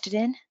be interested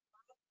in?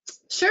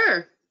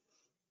 Sure.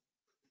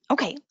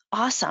 Okay,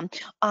 awesome.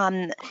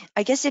 Um,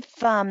 I guess if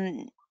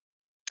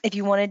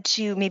you wanted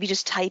to maybe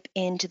just type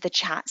into the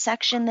chat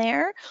section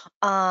there,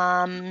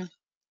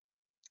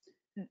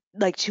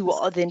 like to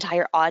the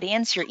entire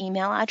audience, your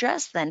email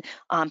address, then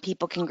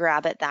people can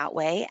grab it that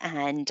way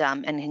and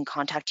can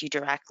contact you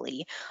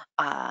directly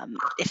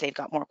if they've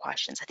got more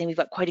questions. I think we've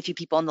got quite a few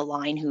people on the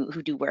line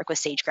who do work with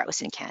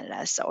sage-grouse in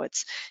Canada, so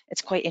it's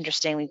quite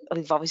interesting.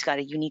 We've always got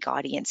a unique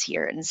audience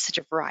here, and such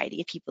a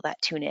variety of people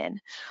that tune in.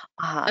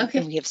 Okay.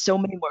 And we have so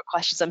many more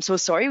questions. I'm so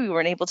sorry we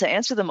weren't able to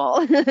answer them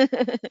all. No,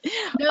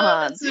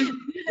 um, that's fine.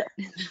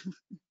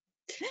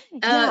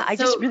 but yeah, I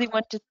just So, really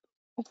want to.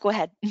 Oh, go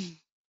ahead.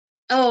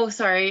 oh,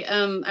 sorry.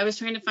 I was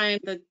trying to find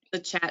the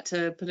chat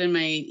to put in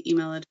my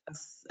email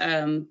address.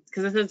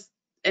 Because this is,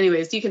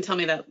 anyways, you can tell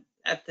me that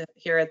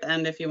here at the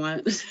end if you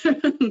want.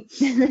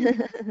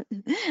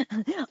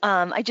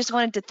 I just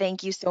wanted to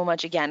thank you so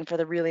much again for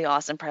the really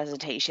awesome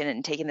presentation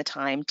and taking the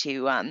time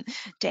to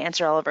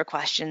answer all of our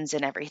questions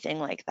and everything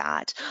like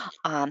that.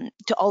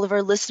 To all of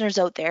our listeners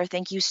out there,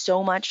 thank you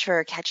so much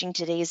for catching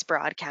today's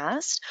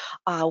broadcast.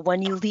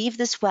 When you leave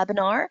this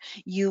webinar,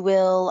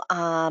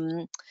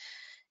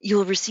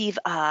 you'll receive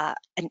an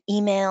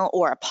email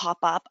or a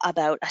pop-up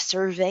about a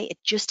survey. It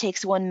just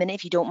takes 1 minute.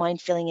 If you don't mind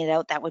filling it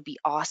out, that would be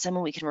awesome.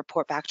 And we can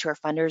report back to our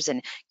funders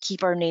and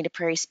keep our Native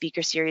Prairie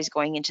speaker series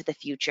going into the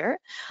future.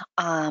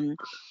 Um,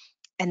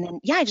 and then,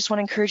 yeah, I just want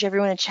to encourage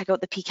everyone to check out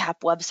the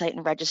PCAP website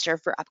and register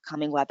for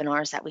upcoming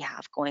webinars that we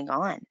have going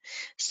on.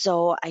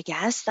 So I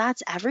guess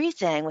that's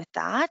everything with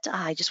that.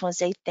 I just want to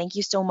say thank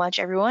you so much,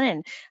 everyone,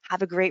 and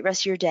have a great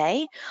rest of your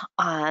day.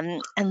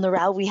 And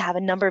Lorelle, we have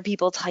a number of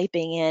people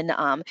typing in.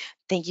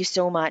 Thank you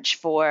so much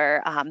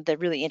for the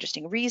really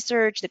interesting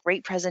research, the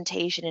great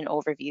presentation and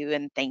overview,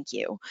 and thank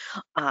you.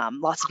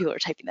 Lots of people are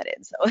typing that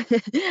in, so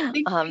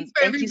Thanks for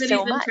thank you everybody's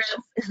so much.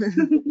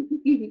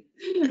 interest.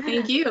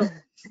 Thank you.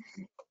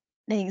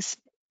 Thanks.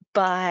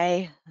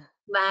 Bye.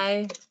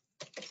 Bye.